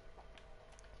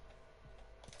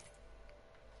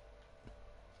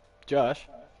 Josh?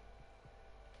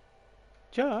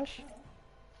 Josh?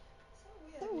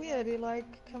 So weird, he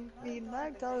he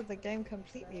lagged out of the game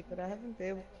completely, but I haven't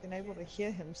been able to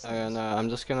hear him since. I know, I'm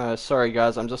just gonna, sorry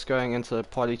guys, I'm just going into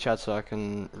party chat so I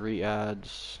can re-add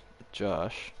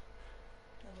Josh.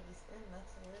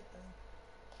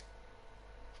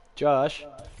 Josh?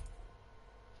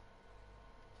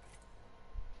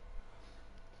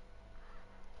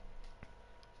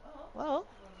 Well,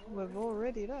 we're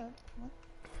already there.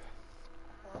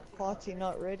 Party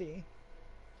not ready.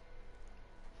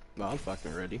 Well, I'm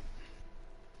fucking ready.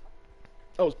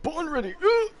 I was born ready!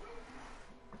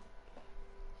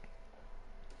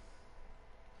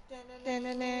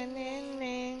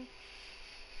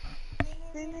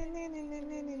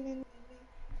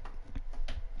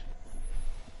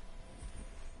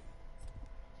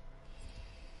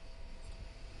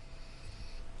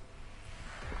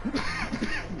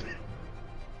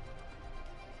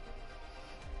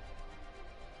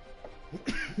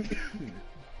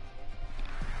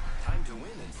 Time to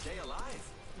win and stay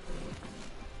alive.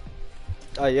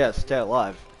 Oh yeah, stay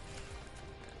alive.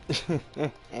 I'm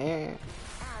ready.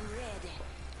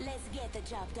 Let's get the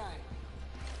job done.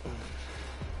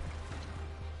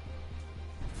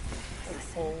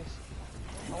 Balls.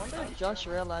 I wonder if Josh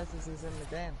realizes he's in the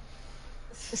game.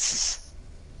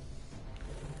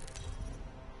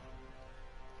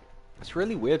 It's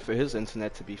really weird for his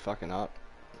internet to be fucking up.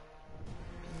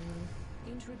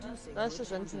 That's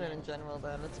just internet in general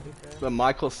though, let's be fair. But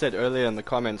Michael said earlier in the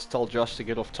comments, told Josh to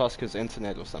get off Tosca's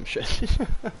internet or some shit.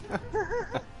 I'm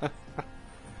the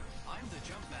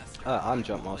jump master. I'm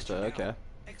Jump Master, okay.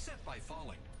 Except by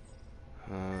falling.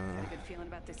 Got a good feeling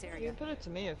about this You area. can put it to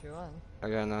me if you want.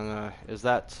 Okay, no. Is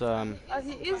that, Oh,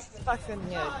 he is fucking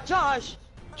here. Josh!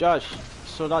 Josh,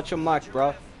 sort out your mic,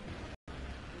 bro.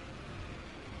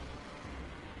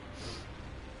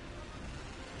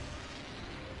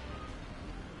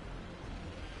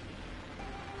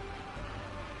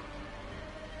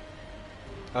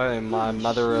 Oh, my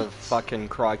mother of fucking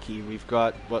crikey. We've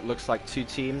got what looks like 2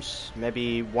 teams.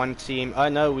 Maybe 1 team. Oh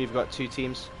no, we've got 2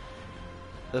 teams.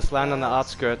 Let's land on the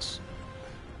outskirts.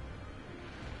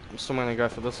 I'm still gonna go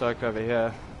for this oak over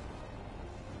here.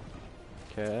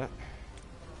 Okay.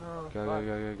 Oh,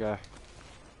 Go.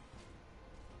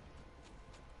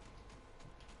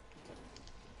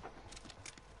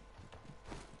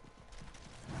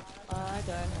 I I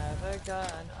don't have a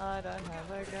gun. I don't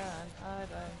have a gun. I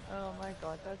don't. Oh my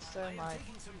god, that's so much.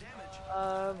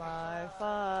 Oh my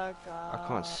fuck. I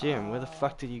can't see him. Where the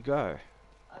fuck did he go?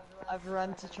 I've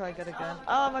run to try get a gun.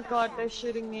 Oh my god, they're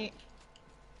shooting me.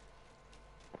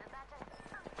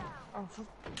 Oh,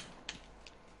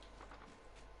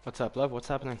 What's up, love? What's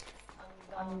happening?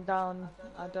 I'm down.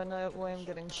 I don't know where I'm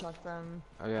getting shot from.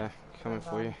 Oh yeah, coming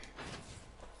for you.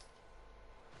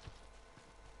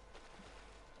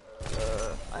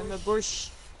 I'm a bush.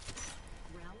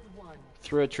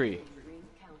 Through a tree.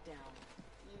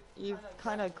 You've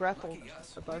kind of grappled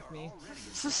above me.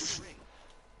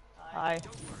 Hi.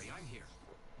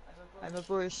 I'm a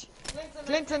bush.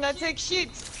 Clinton, I take shit.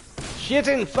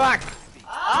 Shitting, fuck!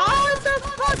 Ah, what the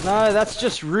fuck? No, that's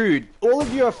just rude. All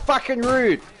of you are fucking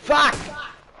rude. Fuck!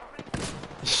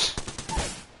 Jesus.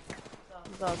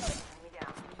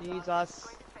 Jesus.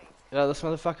 Yeah, this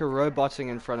motherfucker roboting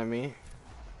in front of me.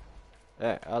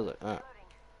 Yeah, how's it?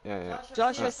 Yeah.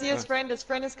 Josh, I see his friend. His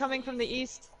friend is coming from the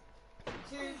east.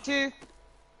 Two.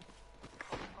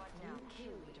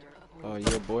 Oh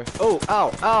yeah, boy. Oh,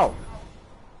 ow, ow!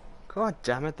 God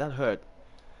damn it, that hurt.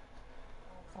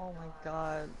 Oh my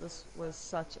god, this was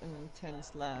such an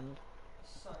intense land.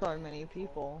 So many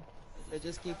people. They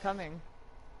just keep coming.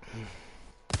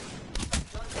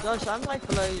 Josh, I'm like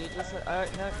below you. Just oh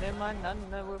no, never mind. None.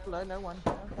 No, we're below no one.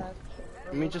 Okay.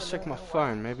 Let me just check my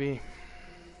phone, maybe.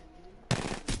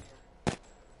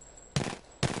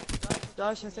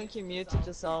 Josh, I think you muted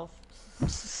yourself.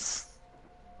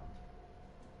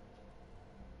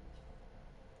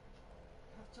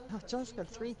 Oh, Josh got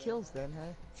 3 kills then,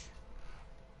 hey?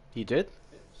 He did?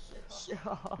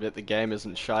 Yeah. But the game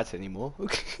isn't shite anymore.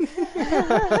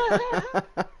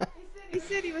 He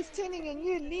said he was turning a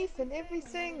new leaf and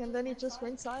everything, and then he just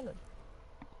went silent.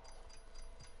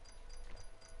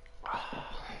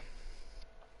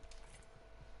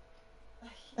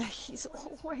 He's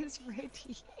always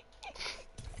ready.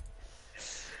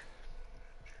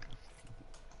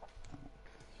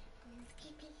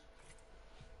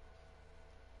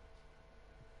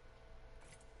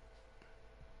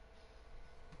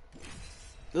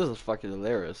 This is fucking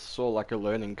hilarious. It's all like a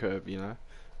learning curve, you know?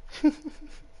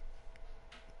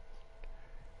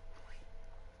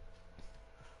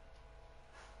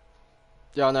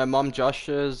 Yeah, no, Mom, Josh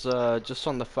is just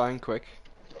on the phone quick.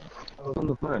 I was on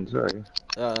the phone, sorry.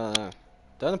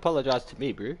 Don't apologize to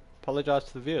me, bro. Apologize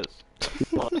to the viewers.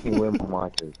 Keep asking where my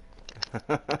mic is.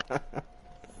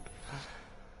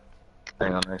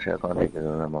 Hang on, actually I can't take it, I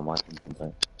don't have my mic in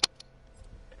something.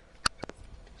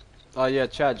 Oh yeah,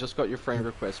 Chad, just got your friend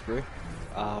request, bro.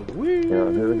 Woo! Yeah,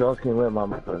 who was asking where my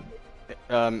mic was?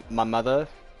 My mother.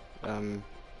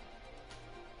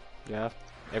 Yeah,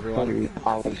 everyone.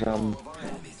 I was on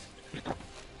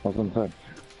the phone.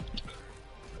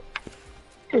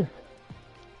 This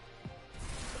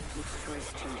choice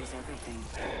changes everything.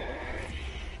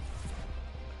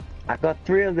 I got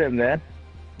 3 of them, man.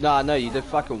 Nah, no, you did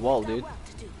fucking well, dude.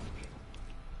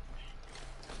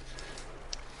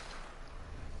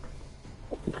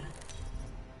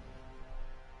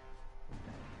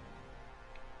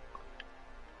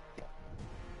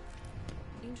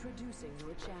 Introducing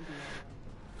your champion.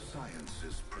 Science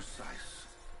is precise,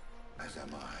 as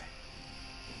am I.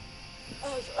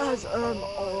 As am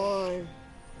I.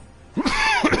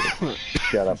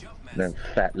 Shut up, then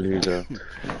fat loser.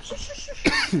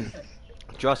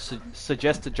 Josh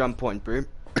suggest a jump point, bro.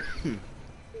 Let's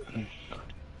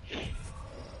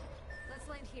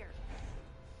land here.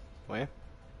 Where?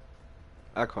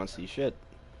 I can't see shit.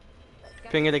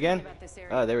 Ping it again?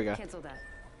 Oh, there we go. Cancel that.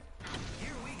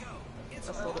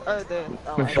 Oh, there.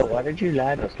 Oh, Michelle, why did you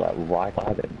land us like right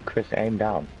by them? Chris, aim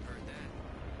down.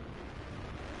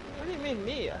 what do you mean,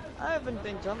 me? I haven't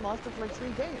been jump master for like 3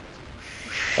 games.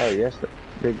 Oh yes,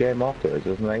 the game afterwards,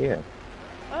 wasn't that you?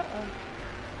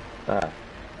 Ah.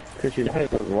 Because you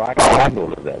landed us right behind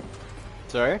all of them.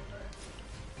 Sorry?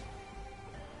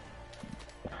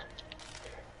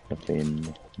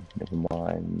 Nothing, never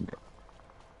mind.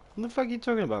 What the fuck are you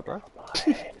talking about, bro?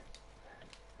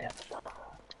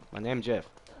 My name's Jeff.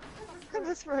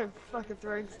 That's where I'm fucking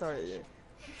throwing star at you.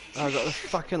 Oh, I got this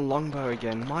fucking longbow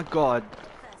again. My god.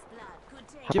 First blood, good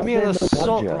day. Give me an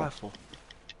assault rifle.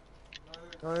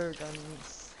 No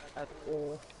guns at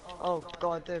all. Oh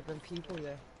god, there have been people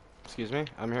there. Excuse me?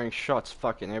 I'm hearing shots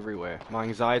fucking everywhere. My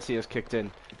anxiety has kicked in.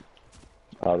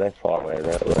 Oh, they're far away,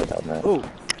 they're down there. Oh!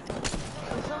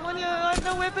 Someone here, I have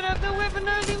no weapon,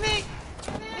 no, leave me!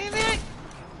 Leave me!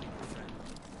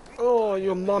 Oh,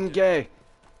 your mom gay.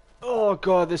 Oh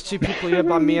god, there's 2 people here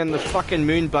by me and the fucking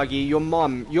moon buggy. Your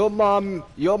mom.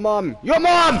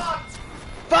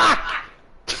 Fuck!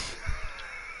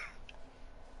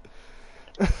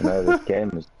 No, this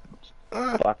game is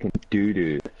fucking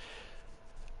doo-doo.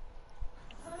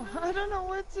 I don't know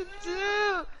what to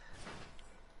do.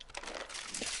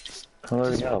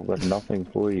 Oh yeah, I've got nothing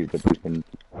for you that we can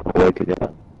work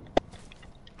together.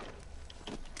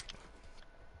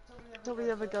 Till we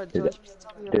have a go, Josh.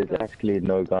 There's actually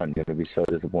no gun. You're gonna be so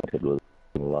disappointed with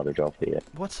a lot of job here.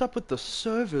 What's up with the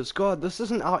servers? God, this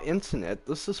isn't our internet.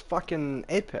 This is fucking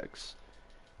Apex.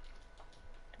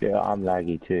 Yeah, I'm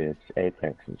laggy too. It's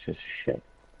Apex. It's just shit.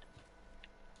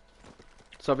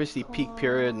 It's obviously peak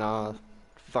period now.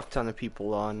 Fuck ton of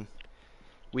people on.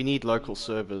 We need local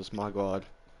servers, my god.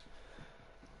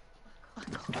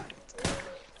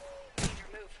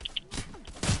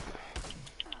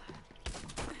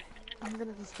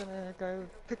 I'm just gonna go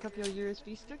pick up your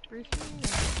USB stick briefly.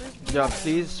 Yeah,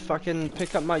 please fucking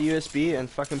pick up my USB and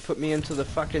fucking put me into the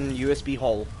fucking USB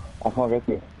hole. I can't get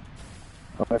you.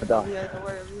 I'm gonna die. Yeah, don't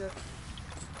worry, over here.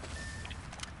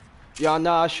 Yeah,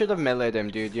 no, I should have meleeed him,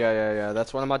 dude. Yeah.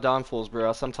 That's one of my downfalls, bro.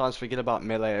 I sometimes forget about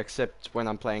melee, except when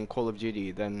I'm playing Call of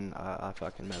Duty, then I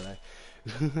fucking melee.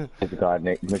 There's a guy,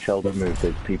 Nick. Michelle, don't move.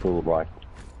 There's people right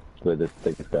where this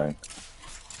thing is going.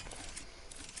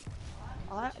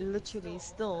 I literally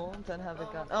still don't have a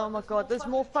gun. Oh my god, there's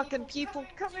more fucking people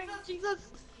coming,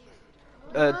 Jesus!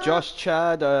 Josh,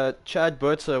 Chad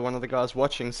Berta, one of the guys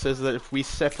watching, says that if we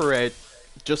separate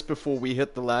just before we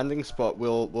hit the landing spot,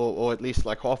 we'll or at least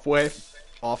like halfway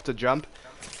after jump,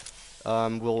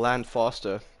 we'll land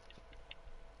faster.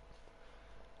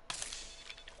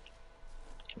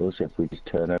 Also, if we just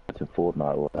turn over to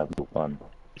Fortnite, we'll have more fun.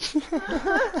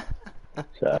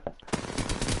 So,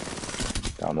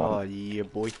 come on. Oh yeah,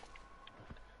 boy.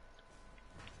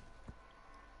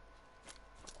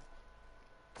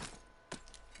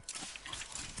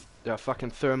 Yeah,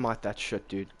 fucking thermite that shit,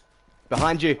 dude.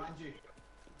 Behind you.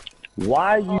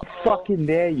 Why are you fucking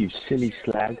there, you silly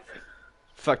slag?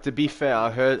 Fuck, to be fair,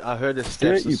 I heard his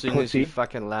steps you as soon as he pussy.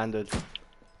 fucking landed.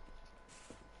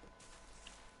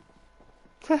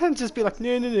 Just be like, no,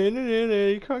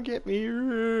 you can't get me.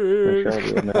 Michelle,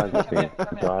 you know,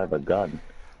 I have a gun.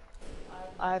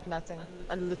 I have nothing.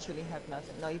 I literally have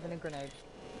nothing. Not even a grenade.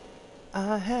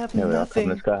 I have Here we are, come, nothing.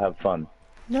 let's go have fun.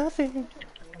 Nothing.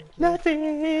 That's gonna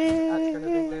be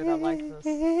good. I like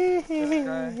this.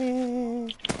 Let's go.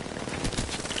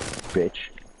 Bitch.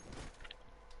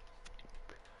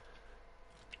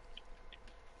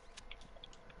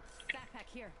 Backpack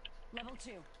here. Level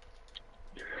 2.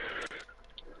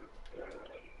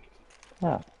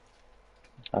 Ah.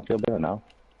 I feel better now.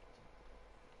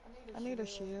 I need a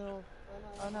shield.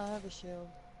 Oh no, I have a shield.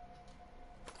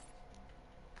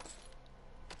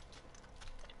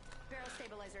 Barrel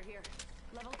stabilizer here.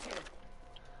 Level 2.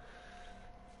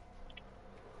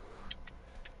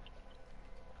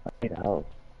 I need help.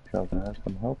 So can I have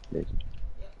some help, please?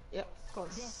 Yep, of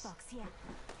course. Box here.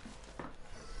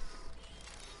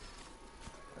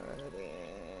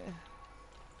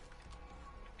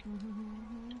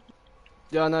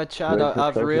 Yeah, no, Chad, Where's the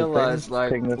I've closest realized,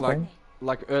 thing?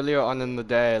 like earlier on in the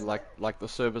day, like the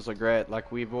servers are great.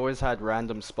 Like we've always had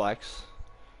random spikes.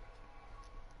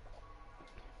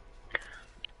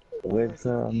 With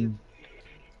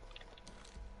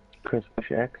Christmas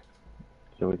X,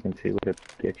 so we can see where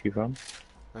to get you from.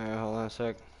 Hold on a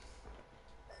sec.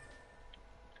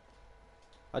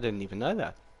 I didn't even know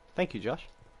that. Thank you, Josh.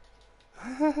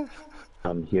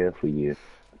 I'm here for you.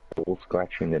 All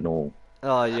scratching and all.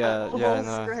 Oh yeah, All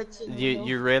no. scratching,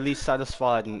 You really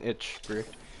satisfied an itch, bro.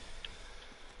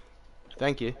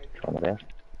 Thank you. Try my best.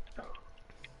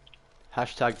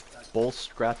 Hashtag ball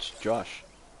scratch Josh.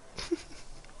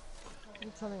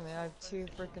 You're telling me I have 2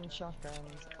 freaking shotguns.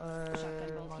 Shotgun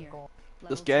bolt Oh my here. god.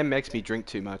 This game makes me drink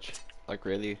too much. Like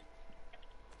really.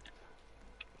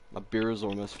 My beer is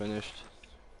almost finished.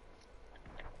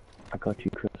 I got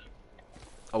you, Chris.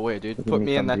 Oh wait, dude, Give put me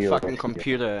me in some that beer, fucking that's good.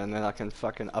 computer and then I can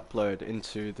fucking upload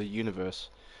into the universe.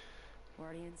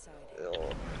 Already inside.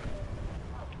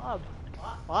 I'm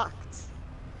fucked.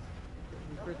 To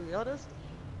be brutally honest.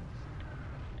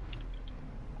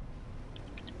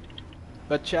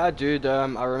 But Chad, dude,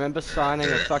 I remember signing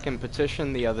a fucking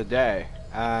petition the other day,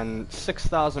 and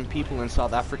 6,000 people in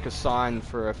South Africa signed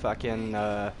for a fucking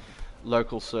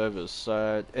local servers.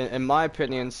 So, in my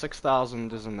opinion,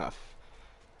 6,000 is enough.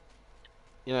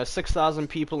 You know, 6,000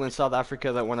 people in South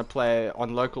Africa that want to play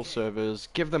on local servers,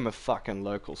 give them a fucking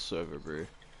local server, bro.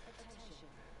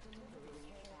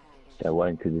 They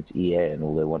won't because it's EA and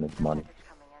all they want is money.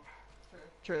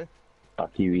 True.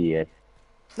 Fuck you, EA.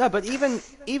 No, but even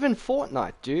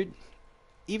Fortnite, dude.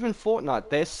 Even Fortnite,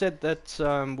 they said that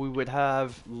we would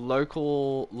have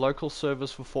local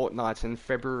servers for Fortnite in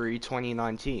February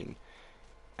 2019.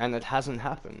 and it hasn't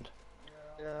happened.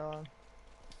 Yeah.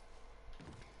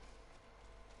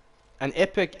 And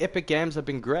Epic Games have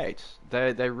been great.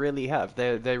 They really have.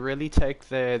 They really take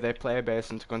their player base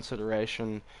into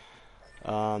consideration.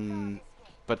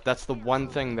 But that's the one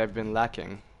thing they've been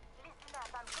lacking.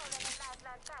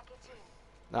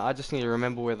 Now I just need to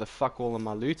remember where the fuck all of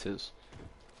my loot is.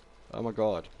 Oh my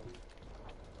god.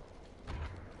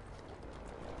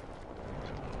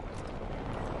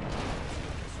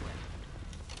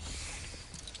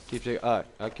 Keep it. Oh,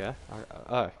 okay.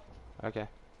 Oh, okay.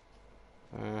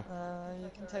 You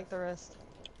can take the rest.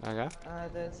 Okay.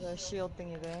 There's a shield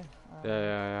thingy there.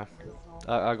 Yeah.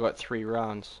 I got 3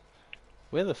 rounds.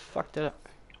 Where the fuck did I?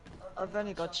 I've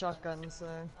only got shotguns, so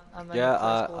I'm only Yeah, first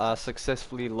I quarter.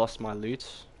 successfully lost my loot.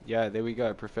 Yeah, there we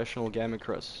go. Professional gamer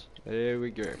Chris. There we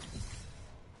go.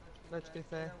 Let's be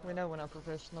fair, we know we're not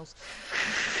professionals.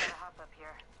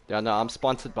 Yeah, no, I'm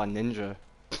sponsored by Ninja.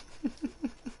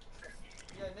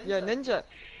 Yo, Ninja!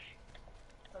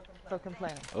 Stop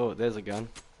complaining. Oh, there's a gun.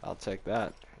 I'll take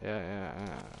that. Yeah.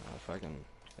 Fucking.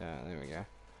 Yeah, there we go.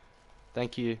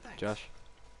 Thank you, Josh.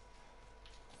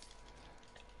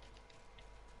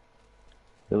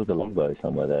 There was a longbow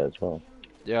somewhere there as well.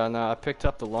 Yeah, no, I picked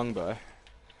up the longbow.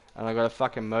 And I got a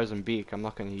fucking Mozambique. I'm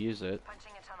not gonna use it.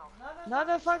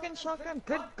 Another fucking shotgun.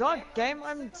 Good god, game,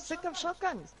 I'm sick of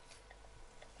shotguns.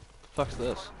 Fuck's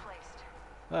this?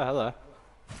 Oh, hello.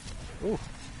 Ooh.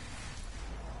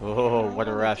 Oh, what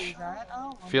a rush.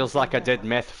 Oh, Feels like I did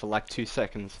meth for like 2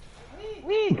 seconds.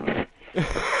 Wee!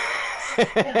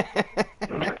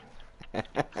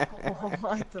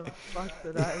 What the fuck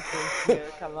did I just hear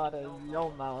come out of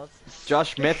your mouth?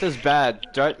 Josh, meth is bad.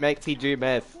 Don't make me do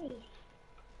meth.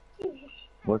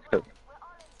 What's it?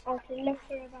 Oh, so let's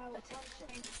hear about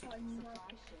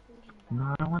No,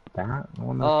 I don't want that. I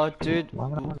want Oh, dude. Why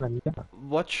would I want that?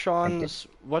 What's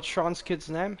Sean's kid's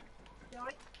name?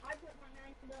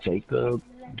 Jacob.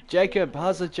 Jacob.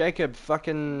 How's it, Jacob?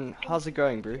 Fucking, how's it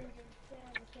going, bro?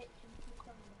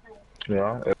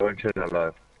 Yeah, everyone should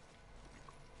hello.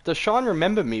 Does Sean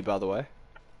remember me, by the way?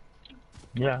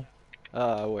 Yeah.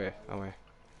 Where?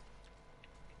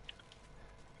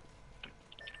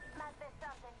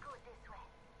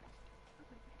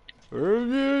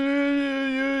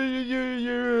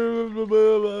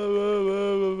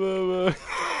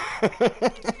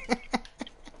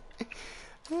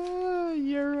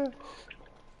 You're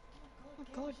Oh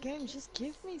god, game, just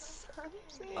give me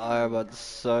something. I'm on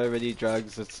so many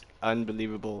drugs, it's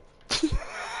unbelievable.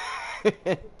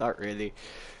 Not really.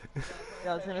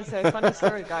 Yeah, I was gonna say, funny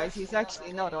story guys, he's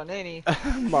actually not on any.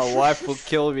 My wife will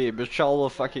kill me. Michelle will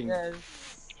fucking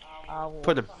Yes. I will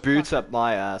put a boot up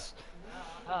my ass.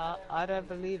 I don't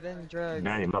believe in drugs.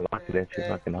 No, you might like it if you're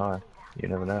fucking high. You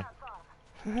never know.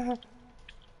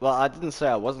 Well, I didn't say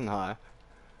I wasn't high,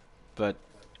 but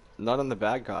not on the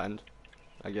bad kind,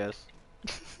 I guess.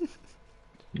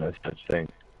 No such thing.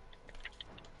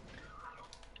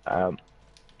 Oh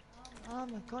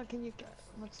my god, can you get...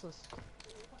 What's this?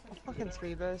 A fucking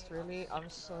 3 burst, really? I'm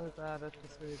so bad at the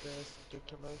 3 burst,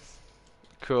 ridiculous.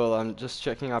 Cool, I'm just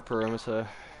checking our perimeter.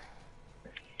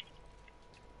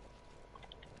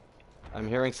 I'm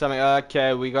hearing something.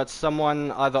 Okay, we got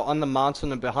someone either on the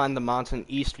mountain or behind the mountain,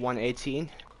 east 118.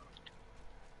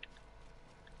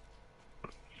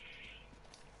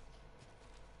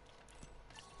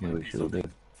 Maybe we should do.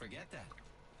 Forget that.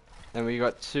 And we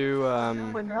got 2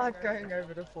 We're not going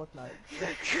over to Fortnite.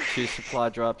 2 supply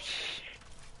drops.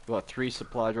 We got 3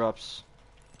 supply drops.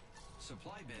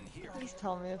 Supply bin here. Please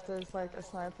tell me if there's like a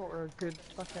sniper or a good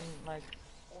fucking like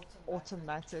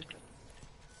automatic.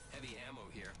 Heavy ammo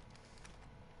here.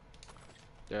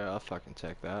 Yeah, I'll fucking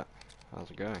take that. How's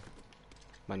it going?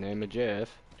 My name is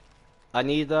Jeff. I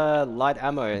need light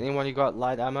ammo. Anyone who got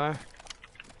light ammo?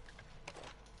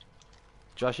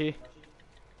 Joshy?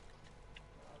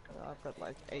 I've got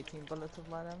like 18 bullets of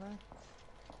light ammo.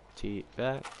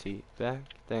 T-back.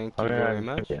 Thank Oh, you yeah, very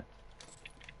much. Yeah.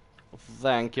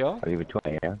 Thank you. I'll leave it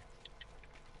 20, yeah?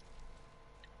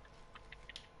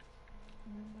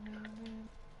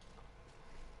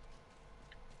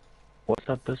 What's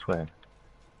up this way?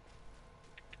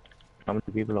 How many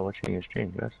people are watching your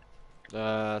stream, guys?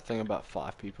 I think about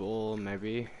 5 people,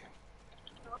 maybe.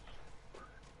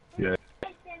 Yeah.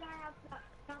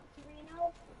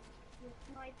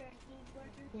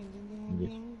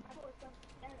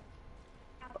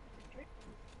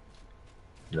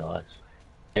 Nice.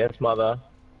 Yes, mother.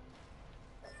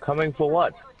 Coming for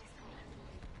what?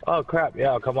 Oh crap,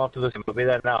 yeah, I'll come after this. We'll be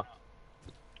there now.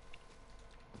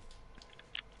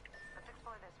 Let's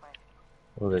explore this way.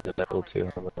 Oh, there's a level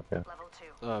 2 helmet up there. Level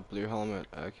 2. Blue helmet,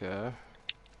 okay.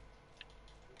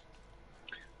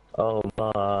 Oh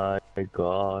my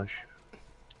gosh.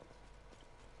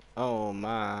 Oh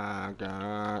my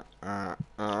god.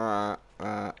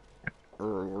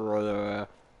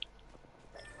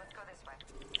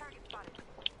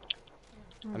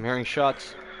 I'm hearing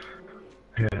shots.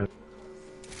 Yeah.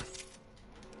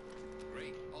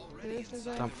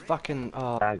 I'm fucking.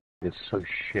 It's so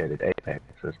shit at Apex.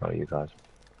 It's not you guys.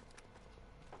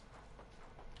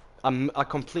 I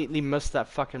completely missed that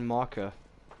fucking marker.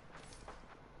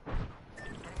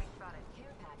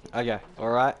 Okay,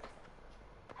 alright.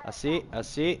 I see.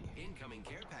 Incoming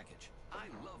care package. I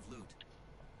love loot.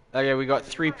 Okay, we got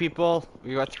 3 people.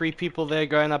 We got 3 people there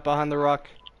going up behind the rock.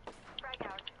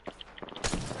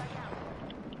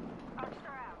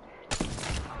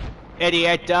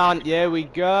 88 down. Yeah, we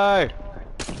go.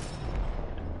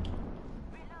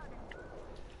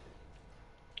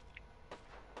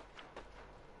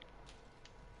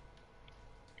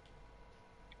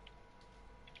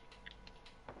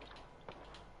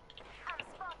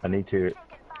 I need to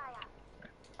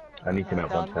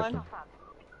make one person.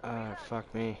 Oh,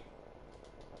 fuck me.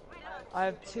 I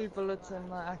have 2 bullets in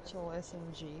my actual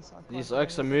SMG, so I can't These do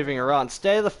oaks are anything. moving around.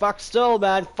 Stay the fuck still,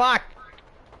 man. Fuck!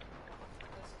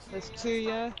 There's 2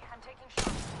 here.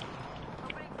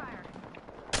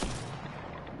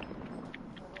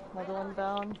 Another one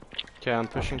down. Okay, I'm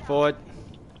pushing forward.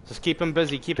 Just keep them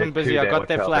busy, keep them There's busy. two I there, got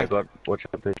their flank. Watch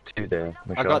out, there's 2 there.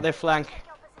 I got their flank.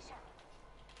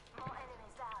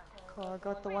 Cool, I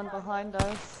got the one behind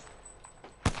us.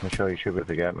 Michelle, you should be able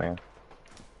to get me.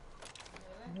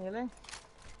 Really?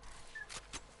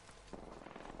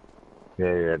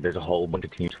 Yeah, there's a whole bunch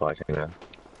of teams fighting there.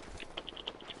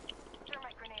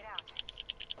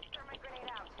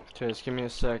 Okay, just give me a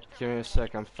sec,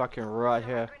 I'm fucking right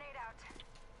here.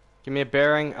 Give me a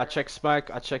bearing, I check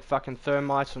smoke, I check fucking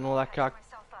thermites and all that cuck.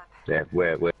 Yeah,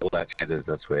 where all that shit is,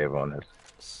 that's where everyone is.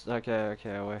 Okay,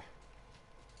 away.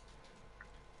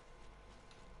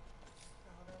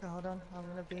 Hold on, I'm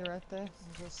gonna be right there. I'm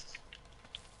just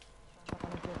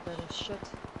trying to get better shit.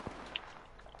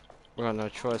 We got no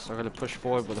choice, I gotta push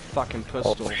forward with a fucking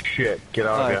pistol. Oh shit, get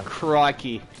out of Oh, here.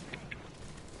 crikey.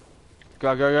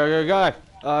 Go.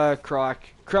 Oh,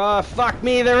 crike. Fuck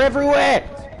me, they're everywhere!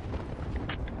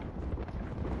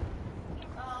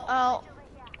 Ow!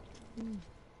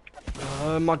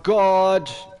 Oh my god!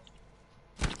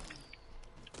 Oh,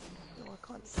 I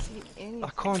can't see anything. I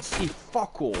can't see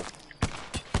fuck all.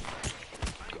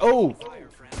 Oh!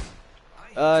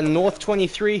 North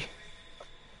 23.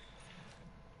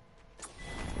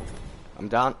 I'm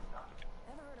down.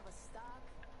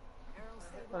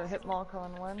 Got a hit marker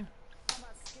on one. How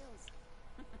about skills?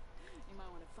 You might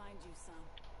want to find you some.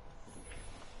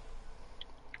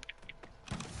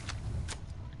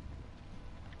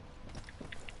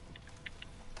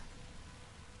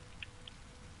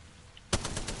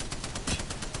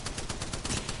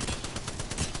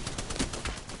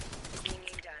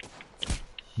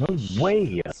 No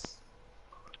way!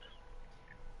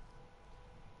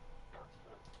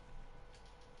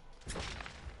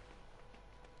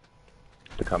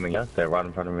 They're coming up, they're right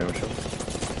in front of me, Michelle.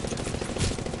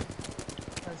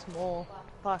 There's more.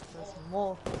 Fuck, there's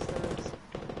more. There is.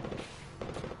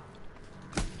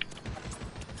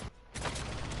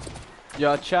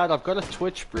 Yeah, Chad, I've got a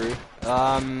Twitch, bro.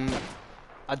 I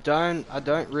don't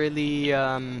really,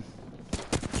 don't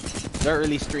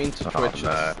really stream to Twitch.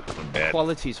 No, The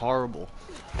quality's horrible.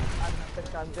 I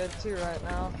think I'm good too right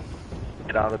now.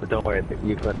 Get out of it, don't worry,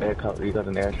 you got an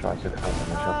airstrike to come,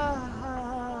 Michelle.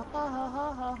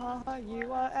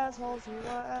 You are assholes, you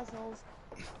are assholes.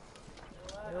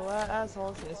 You are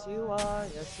assholes, yes you are,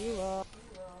 yes you are.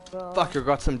 Fuck, I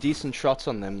got some decent shots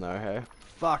on them though, hey?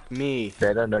 Fuck me.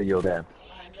 They don't know you're there.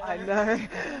 I know.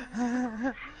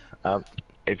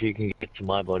 If you can get to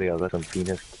my body, I've got some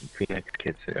Phoenix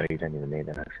kits. Oh, you don't even need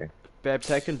them, actually. Babe,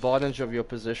 take advantage of your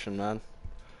position, man.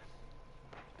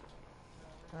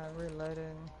 Reloading.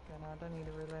 Okay, no, I don't need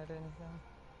to reload anything.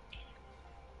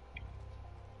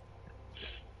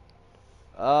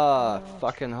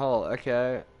 Fucking hell.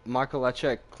 Okay. Michael, I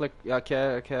check. Click.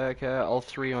 Okay. All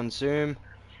 3 on Zoom.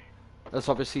 That's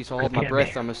obviously to hold my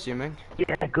breath, I'm assuming.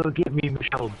 Yeah, go get me,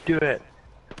 Michelle. Do it.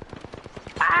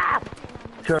 Ah!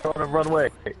 Turn on and run away.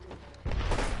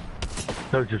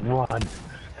 No, just run.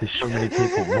 There's so many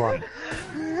people. Run.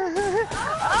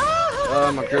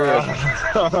 Oh my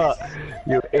god.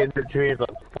 You're in the trees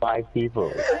like 5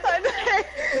 people.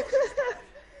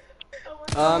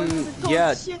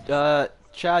 Yeah.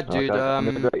 Chad, dude. I'm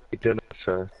gonna go eat dinner,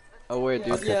 so Oh wait,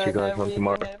 dude. I'll catch you guys on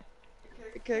tomorrow.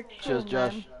 Okay, cool, Cheers,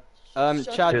 Josh. man.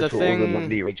 Chad, the Cheers for all the thing.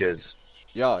 lovely reaches.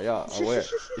 Yeah, I will.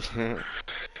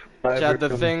 Yeah, the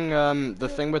thing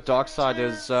with Darkside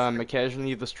is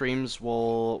occasionally the streams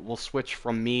will switch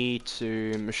from me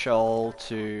to Michelle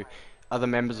to other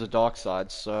members of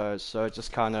Darkside, so it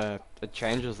just kind of it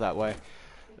changes that way.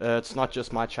 It's not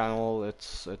just my channel,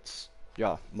 it's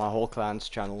yeah, my whole clan's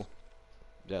channel.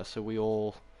 Yeah, so we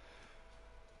all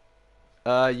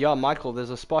yeah, Michael,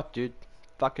 there's a spot, dude.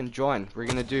 Fucking join. We're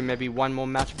gonna do maybe one more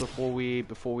match before we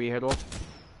head off.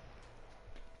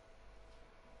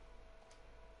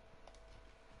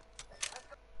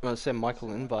 I'm gonna send Michael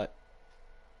an invite.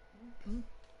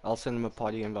 I'll send him a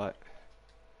party invite.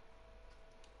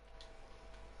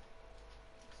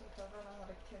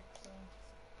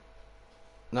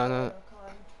 No,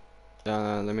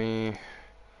 let me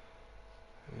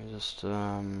just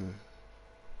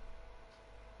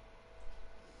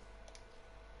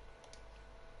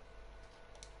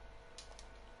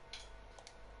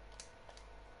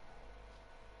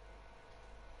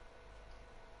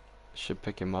should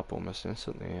pick him up almost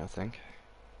instantly, I think.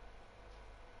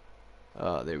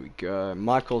 There we go.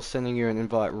 Michael's sending you an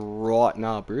invite right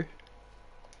now, bro.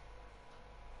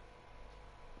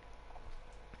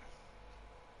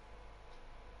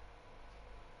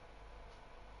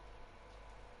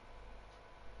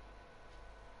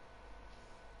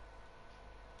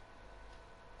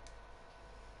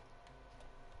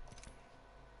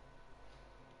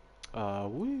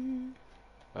 Woo.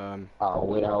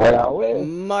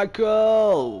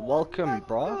 Michael, welcome,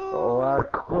 bro. Oh,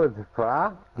 good,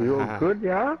 bro. You all good,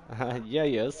 yeah? Yeah,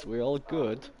 yes, we're all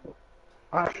good.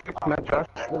 I kicked my Josh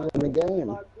in the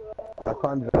game. I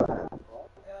can't do that.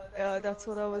 Yeah, that's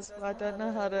what I don't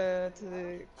know how to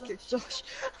kick Josh.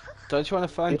 Don't you want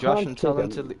to phone Josh and tell him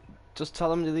to just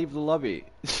tell him to leave the lobby?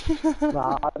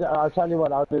 Nah, I'll tell you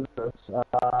what, I'll do this.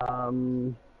 Let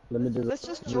me do this. Let's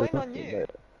just join on you.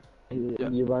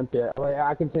 You won't be. Wait,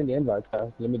 I can send the invite,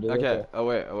 so let me do this. Okay, oh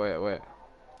wait.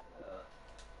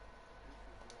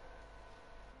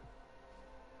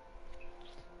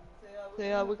 So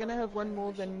yeah, we're gonna have one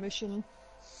more than mission.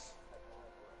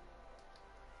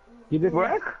 You did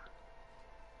work?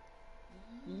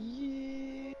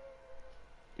 Yeah.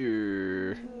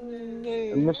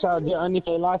 No. Michelle, do you only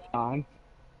play lifetime?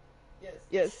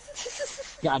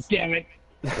 Yes. God damn it.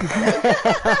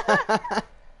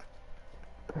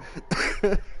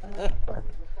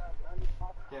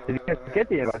 Did you get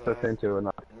the invite I sent you or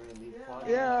not?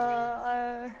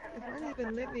 Yeah, it won't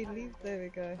even let me leave. There we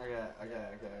go. Okay.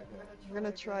 I'm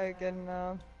gonna try again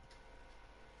now.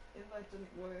 Invite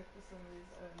didn't work for some reason.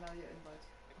 Oh, now your invite's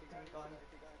gone.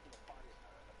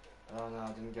 Oh no,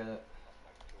 I didn't get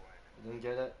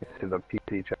it. To the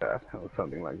PC chat or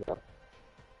something like that.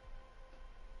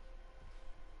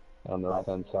 On the right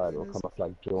hand side will come up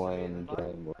like join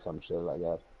game or some shit like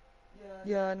that.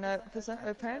 Yeah, no, because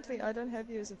apparently I don't have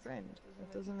you as a friend.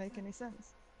 That doesn't make any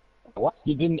sense. What?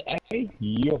 You didn't add me?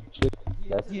 You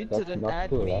Didn't add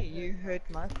cool, me, right? you hurt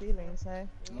my feelings, hey?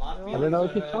 I don't know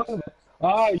what you're talking about.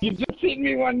 Oh, you just sent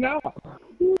me one now!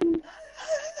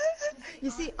 You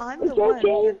see, I'm the one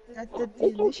that did the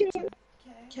initiative.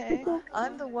 Okay?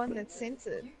 I'm the one that sent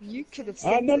it. You could have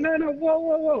sent No, it.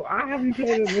 whoa. I haven't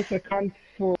played on this account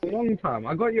for a long time.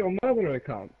 I got your mother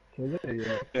account. So there you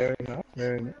go. Fair enough.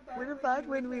 What about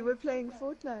when we were playing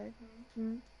Fortnite?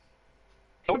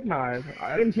 Fortnite?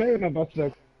 I didn't play with my buster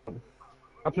account.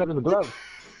 I played with the glove.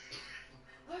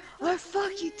 Oh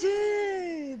fuck, you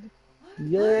did!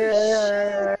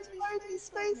 Yeah! I totally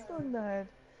spaced on that.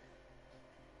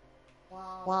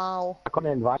 Wow. I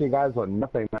couldn't invite you guys or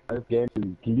nothing, man. This game is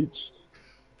glitched.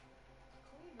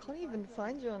 Can't even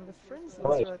find you on the friends list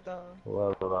Wait. right now.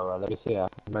 Well, let me see.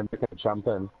 Maybe I can jump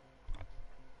in.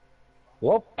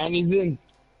 Whoop, and he's in.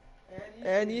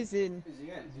 And he's in.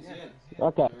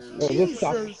 Okay.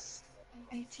 Jesus!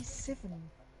 87.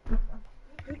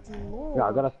 Good lord. Yeah,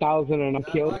 I got 1,000 and I'm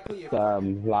killed.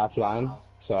 Lifeline.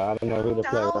 So I don't know who to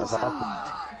play with.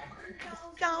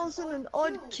 1,000 and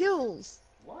odd kills.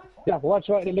 Yeah, watch.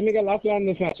 Let me get lifeline in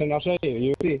this match and I'll show you.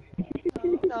 You see.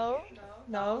 No.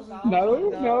 I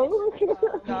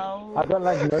got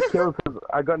like no kills.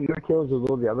 I got no kills with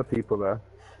all the other people there.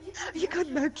 You got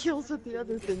no kills with the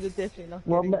others, then you're definitely not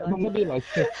Well, getting maybe like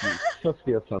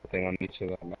 50 or something on each of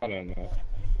them. I don't know.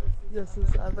 Yes,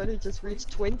 I've only just reached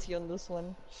 20 on this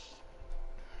one.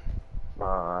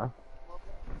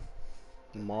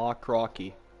 Mark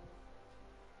Rocky.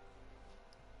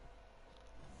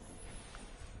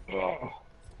 Oh,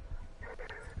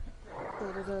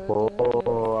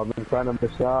 I've been trying to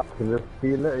miss out. Can just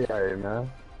feel it, yeah,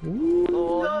 man.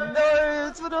 Oh no,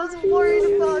 it's what I was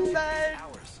worried about, man.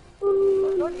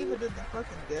 I'm not even in the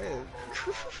fucking game.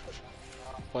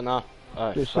 Well, nah.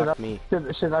 Should Fuck me.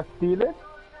 Should I steal it?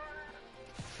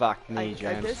 Fuck me, I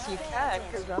James. guess you can,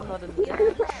 because I'm not in the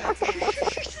game.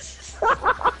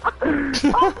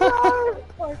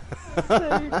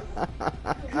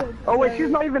 Oh wait, she's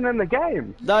not even in the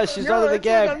game. No, she's not in the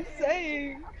game. That's what I'm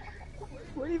saying.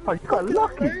 What are you Oh, you got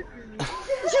lucky.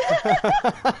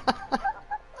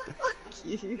 Fuck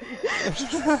you. This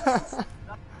is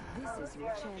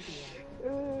your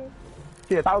champion.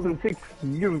 See, 1006.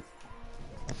 You.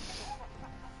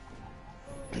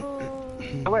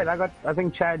 Oh wait, I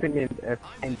think Chad in it.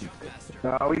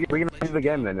 No, we're gonna leave the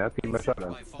game then. That's team shot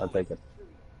then. I'll take it.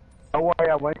 Don't worry,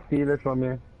 I won't steal it from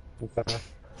you.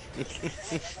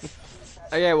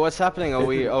 Okay, what's happening? Are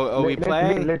we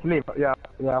playing? Let's leave. Yeah,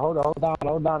 hold on.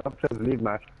 Up to leave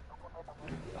match.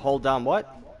 Hold down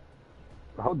what?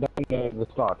 Hold down the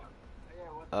start.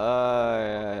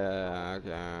 Yeah,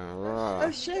 okay.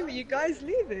 Oh, shame, are you guys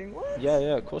leaving? What?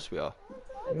 Yeah, of course we are.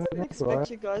 I didn't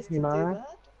expect you guys to do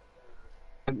that.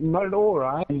 Not at all,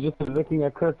 right? You're just looking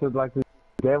at Chris with like the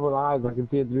devil eyes. I can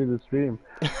see it through the stream.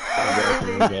 I'm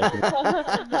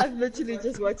literally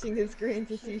just watching his screen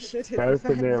to see shit hit Chris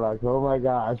in there like, oh my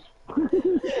gosh.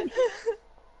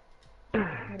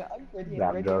 I'm pretty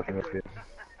That does ready.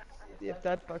 See if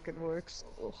that fucking works.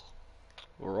 Ugh.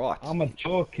 Right. I'm a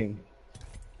joking.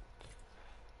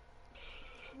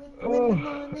 When the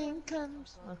morning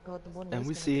comes. Oh god, the morning And is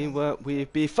we gonna see come. what we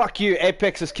be. Fuck you,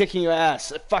 Apex is kicking your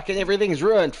ass. Fucking everything's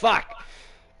ruined. Fuck.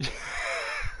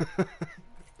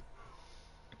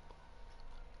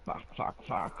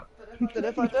 Fuck. But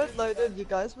if I don't load it, you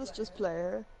guys must just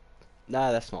play.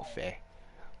 Nah, that's not fair.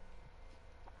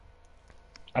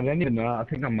 I don't even know. I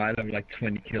think I might have like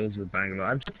 20 kills with Bangalore.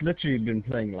 I've just literally been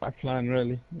playing Lifeline,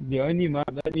 really. The only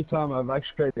time I've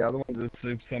actually played the other ones is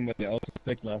if somebody else has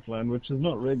picked Lifeline, which is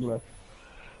not regular.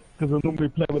 Because I normally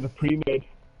play with a pre-made.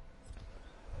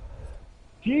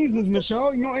 Jesus,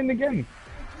 Michelle, you're not in the game.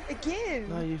 Again!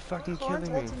 No, you fucking Can't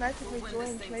killing me. automatically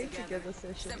join play together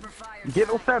session. Get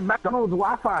off that McDonald's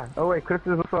Wi-Fi. Oh wait, Chris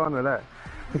is also on that.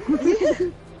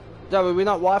 No, but we're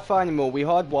not Wi-Fi anymore. We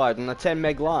hardwired on a 10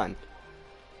 meg line.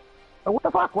 Oh, what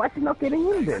the fuck? Why is he not getting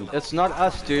in then? It's not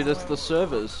us, dude. It's the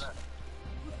servers.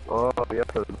 Oh, yes,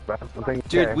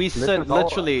 Dude, okay. we sit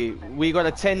literally. We got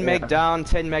a 10 meg down,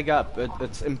 10 meg up.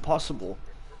 It's impossible.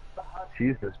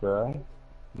 Jesus, bro.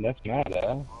 That's mad,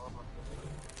 eh?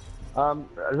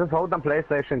 Just hold on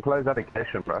PlayStation, close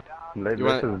application, bro. Let's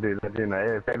just do that, you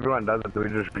know. If everyone does it, we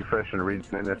just refresh and read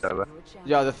in each other.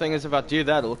 Yeah, the thing is, if I do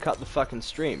that, it'll cut the fucking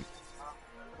stream.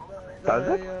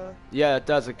 Does it? Yeah, it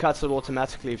does. It cuts it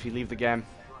automatically if you leave the game.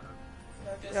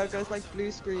 Yeah, it goes like blue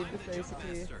screen,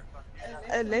 basically.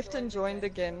 I left and joined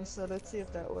again, so let's see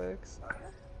if that works.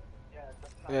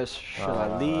 Yes, should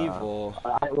I leave or?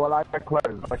 I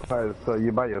closed. So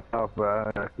you by yourself,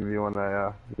 if you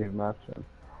wanna leave match.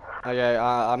 Okay,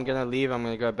 I'm gonna leave. I'm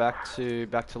gonna go back to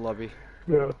lobby.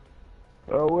 Yeah.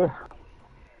 Oh well.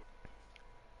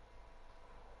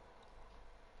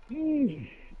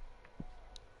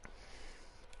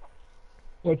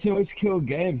 What's your most killed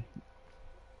game?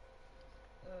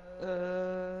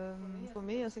 For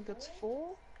me, I think it's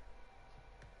 4.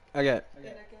 Okay.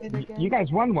 You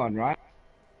guys won one, right?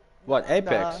 What,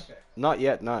 Apex? Not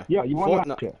yet, no. Yeah, you won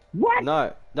last year. What?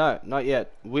 No, not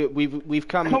yet. We've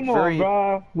come Come very. on,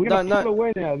 bro. We're gonna pull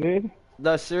away now, dude.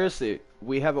 No, seriously,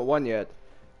 we haven't won yet.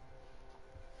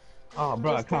 Oh,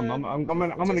 bro, come. I'm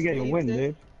gonna get you a win,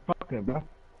 dude. Fuck it, bro.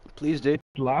 Please do.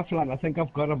 Lifeline, I think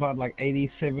I've got about like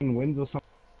 87 wins or something.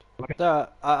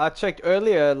 I checked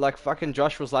earlier, like fucking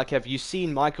Josh was like, have you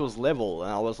seen Michael's level?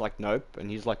 And I was like, nope.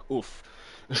 And he's like, oof.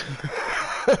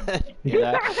 You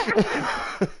know?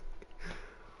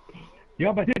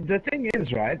 Yeah, but dude, the thing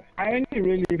is, right, I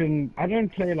don't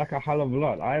play like a hell of a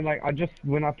lot.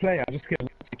 When I play, I just get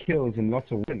lots of kills and lots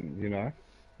of wins, you know?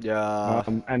 Yeah.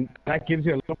 And that gives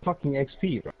you a lot of fucking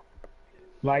XP, right?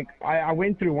 Like, I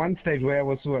went through one stage where it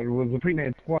was a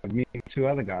pre-made squad, me and 2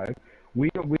 other guys. We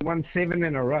won 7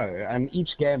 in a row, and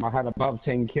each game I had above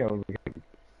 10 kills.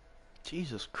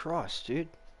 Jesus Christ, dude.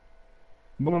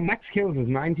 Well, my max kills is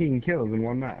 19 kills in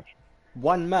one match.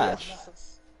 One match?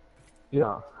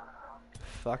 Yeah.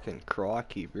 Fucking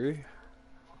crikey, bro.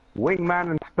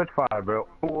 Wingman and Spitfire, bro,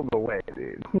 all the way,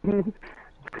 dude.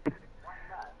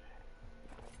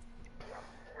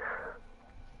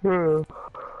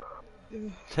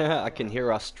 I can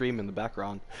hear us stream in the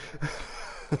background.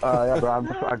 Yeah, bro,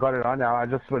 I got it on now. I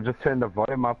just turned the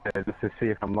volume up there just to see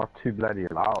if I'm not too bloody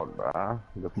loud, bro.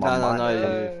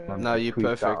 No, you're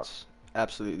perfect. Out.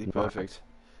 Absolutely perfect.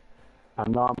 I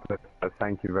know I'm perfect,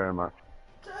 thank you very much.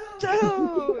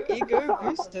 No! Ego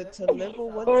boosted to level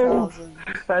 1000.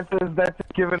 That's just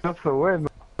giving us a win.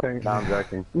 No, I'm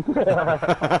joking.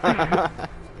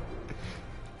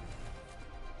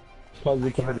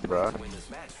 Positivity, bro.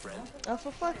 Oh,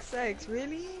 for fuck's sakes,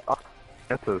 really? Oh,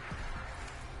 this is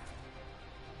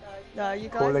No, you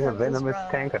guys calling a have this venomous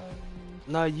round. tanker.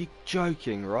 No, you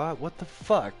joking, right? What the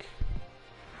fuck?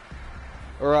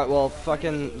 Alright, well,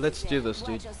 fucking, let's do this,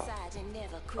 dude.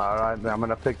 Alright, then I'm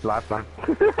gonna pick lifeline.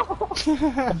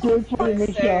 Good for you,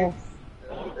 Michelle.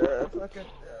 Fucking,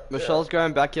 Michelle's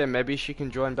going back here, maybe she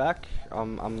can join back?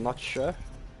 I'm not sure.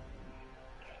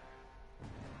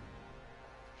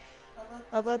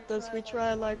 How about this? We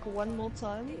try like one more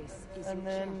time, and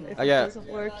then if Oh, it yeah. doesn't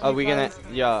work, Are you we gonna,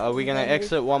 guys- are we gonna then we-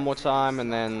 exit one more time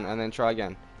and then try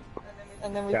again?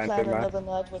 And then we Can't plan do that. another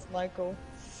night with Michael.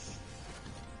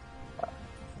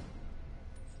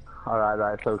 Alright,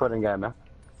 right, so putting game, yeah?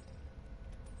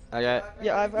 Okay.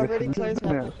 Yeah, I've already closed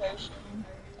my application.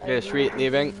 Okay, street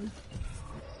leaving.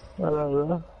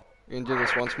 Alright, You can do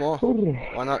this once more.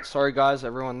 Why not? Sorry guys,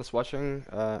 everyone that's watching,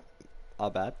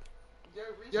 our bad.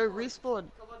 Yo,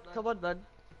 respawn. Come on, man.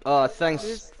 Oh, thanks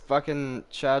Yes. fucking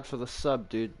Chad for the sub,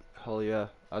 dude. Hell yeah.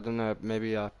 I don't know,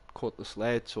 maybe I caught this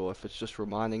late or if it's just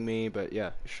reminding me, but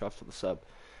yeah, shot for the sub.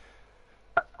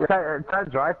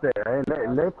 Tad's right there, eh?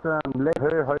 Let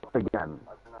her host again.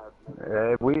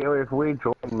 If we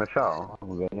join Michelle,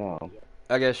 then no.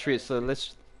 Okay, street, so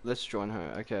let's join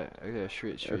her. Okay,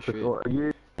 street.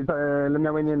 You, let me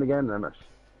know when you're in the game then, Mish.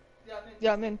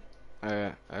 Yeah, I'm in.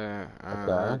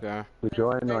 Okay. We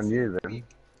join on you then.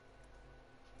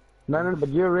 No, but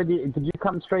you already, did you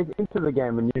come straight into the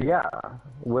game and you're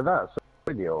with us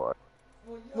already or what?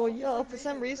 Well, yeah, for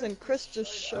some reason, Chris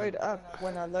just showed up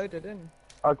when I loaded in.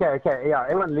 Okay, yeah,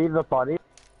 everyone leave the party,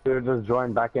 we'll just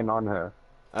join back in on her.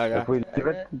 Okay. If we leave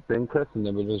it, then Chris, and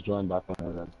then we'll just join back on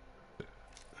her then.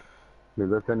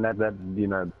 Because then that you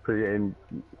know,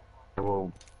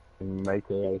 will make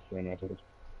her race then.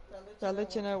 I'll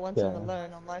let you know once I'm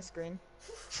alone on my screen.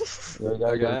 There we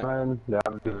go, gentlemen. Yeah,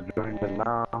 I'm just joining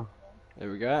now. There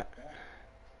we go.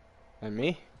 And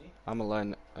me? I'm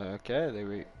alone. Okay, there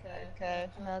we. Okay,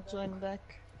 now join back.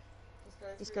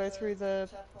 Just go through the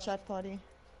chat party.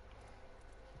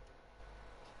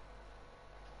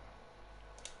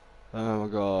 Oh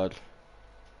my god.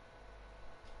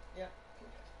 Yeah.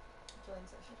 Join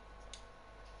session.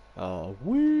 Oh,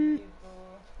 wee.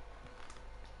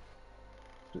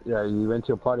 Yeah, you went to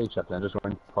your party chat then, just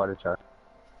went to party chat.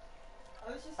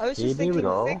 I was just Here we thinking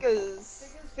go.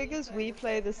 figures we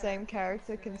play the same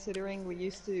character considering we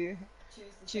used to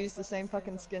choose the same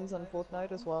fucking skins on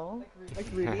Fortnite as well. Like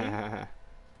really?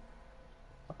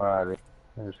 Alright,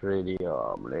 it's really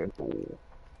label.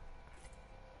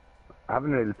 I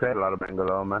haven't really played a lot of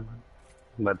Bangalore, man.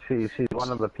 But she's one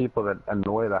of the people that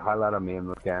annoy the hell out of me in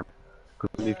this game. Because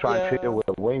when you try and treat her with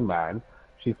a wingman,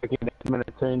 she's freaking next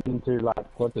minute turned into like,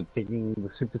 what's it, taking the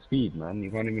super speed, man. You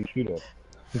can't even shoot her.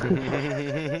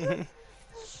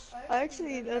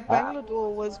 Actually,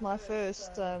 Bangalore was my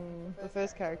first, the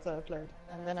first character I played,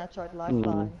 and then I tried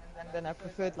Lifeline, and then I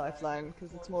preferred Lifeline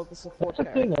because it's more of a support That's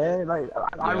the character. thing, eh? Like,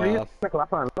 I really like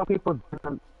Lifeline. A lot of people,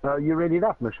 you ready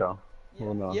up, Michelle?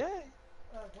 Or no? Yeah.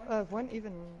 I won't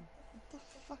even. What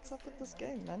the fuck's up with this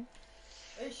game, man?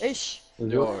 Ish.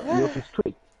 Yours is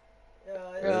tweaked.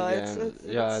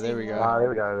 Yeah, there we go. Ah, there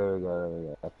we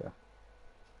go. Okay.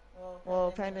 Well,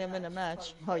 apparently I'm in a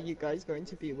match. Are you guys going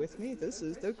to be with me? This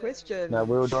is the question. No,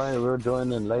 we'll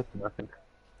join in later, I think.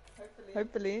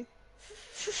 Hopefully.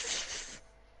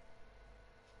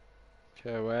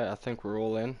 Okay, wait, I think we're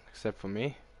all in, except for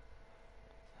me.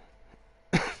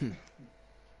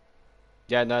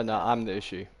 Yeah, no, I'm the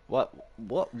issue. What?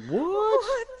 What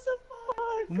the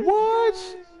fuck?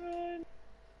 What?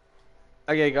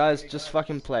 Okay, guys, just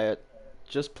fucking play it.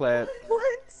 Just play it.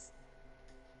 What?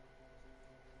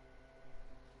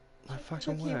 No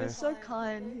fucking Chucky way. was so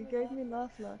kind. He gave me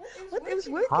Lifeline. What? It was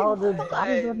working. How did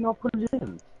fine. that not put it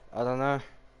in? I don't know.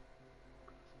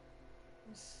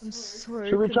 I'm sorry.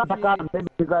 Should we try back out? Maybe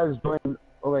you guys join.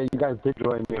 Oh wait, you guys did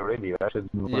join me already. I should.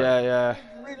 Yeah.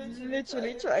 We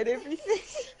literally tried everything.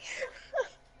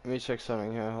 Let me check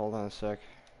something here. Hold on a sec.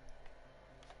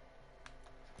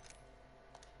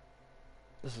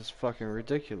 This is fucking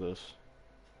ridiculous.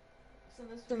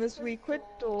 So must we quit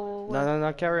or what?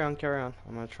 No, carry on.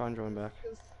 I'm gonna try and join back.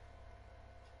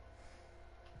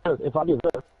 If I do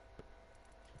this,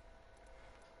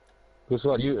 guess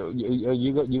what?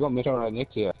 You got Metro right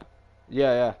next to you.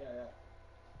 Yeah.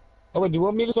 Oh wait, do you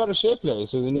want me to start a share play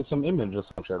so we need some image or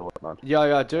some shit or whatnot?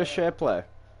 Yeah, do a share play.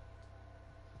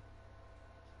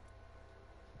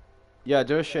 Yeah,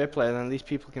 do a share play, and then these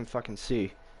people can fucking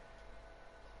see.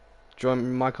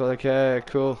 Join Michael, okay,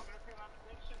 cool.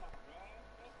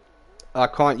 I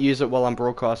can't use it while I'm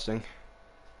broadcasting.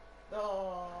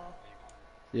 Oh.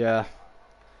 Yeah.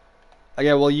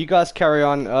 Okay, well you guys carry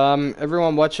on.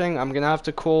 Everyone watching, I'm gonna have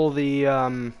to call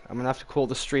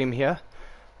the stream here.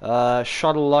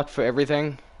 Shot a lot for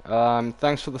everything.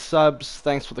 Thanks for the subs,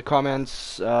 thanks for the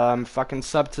comments. Fucking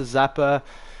sub to Zappa.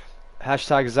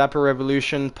 Hashtag Zappa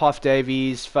Revolution, Puff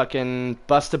Davies, fucking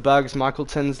Buster Bugs, Michael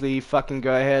Tinsley. Fucking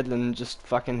go ahead and just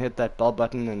fucking hit that bell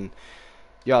button and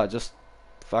yeah, just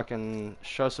fucking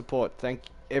show support. Thank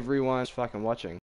everyone fucking watching.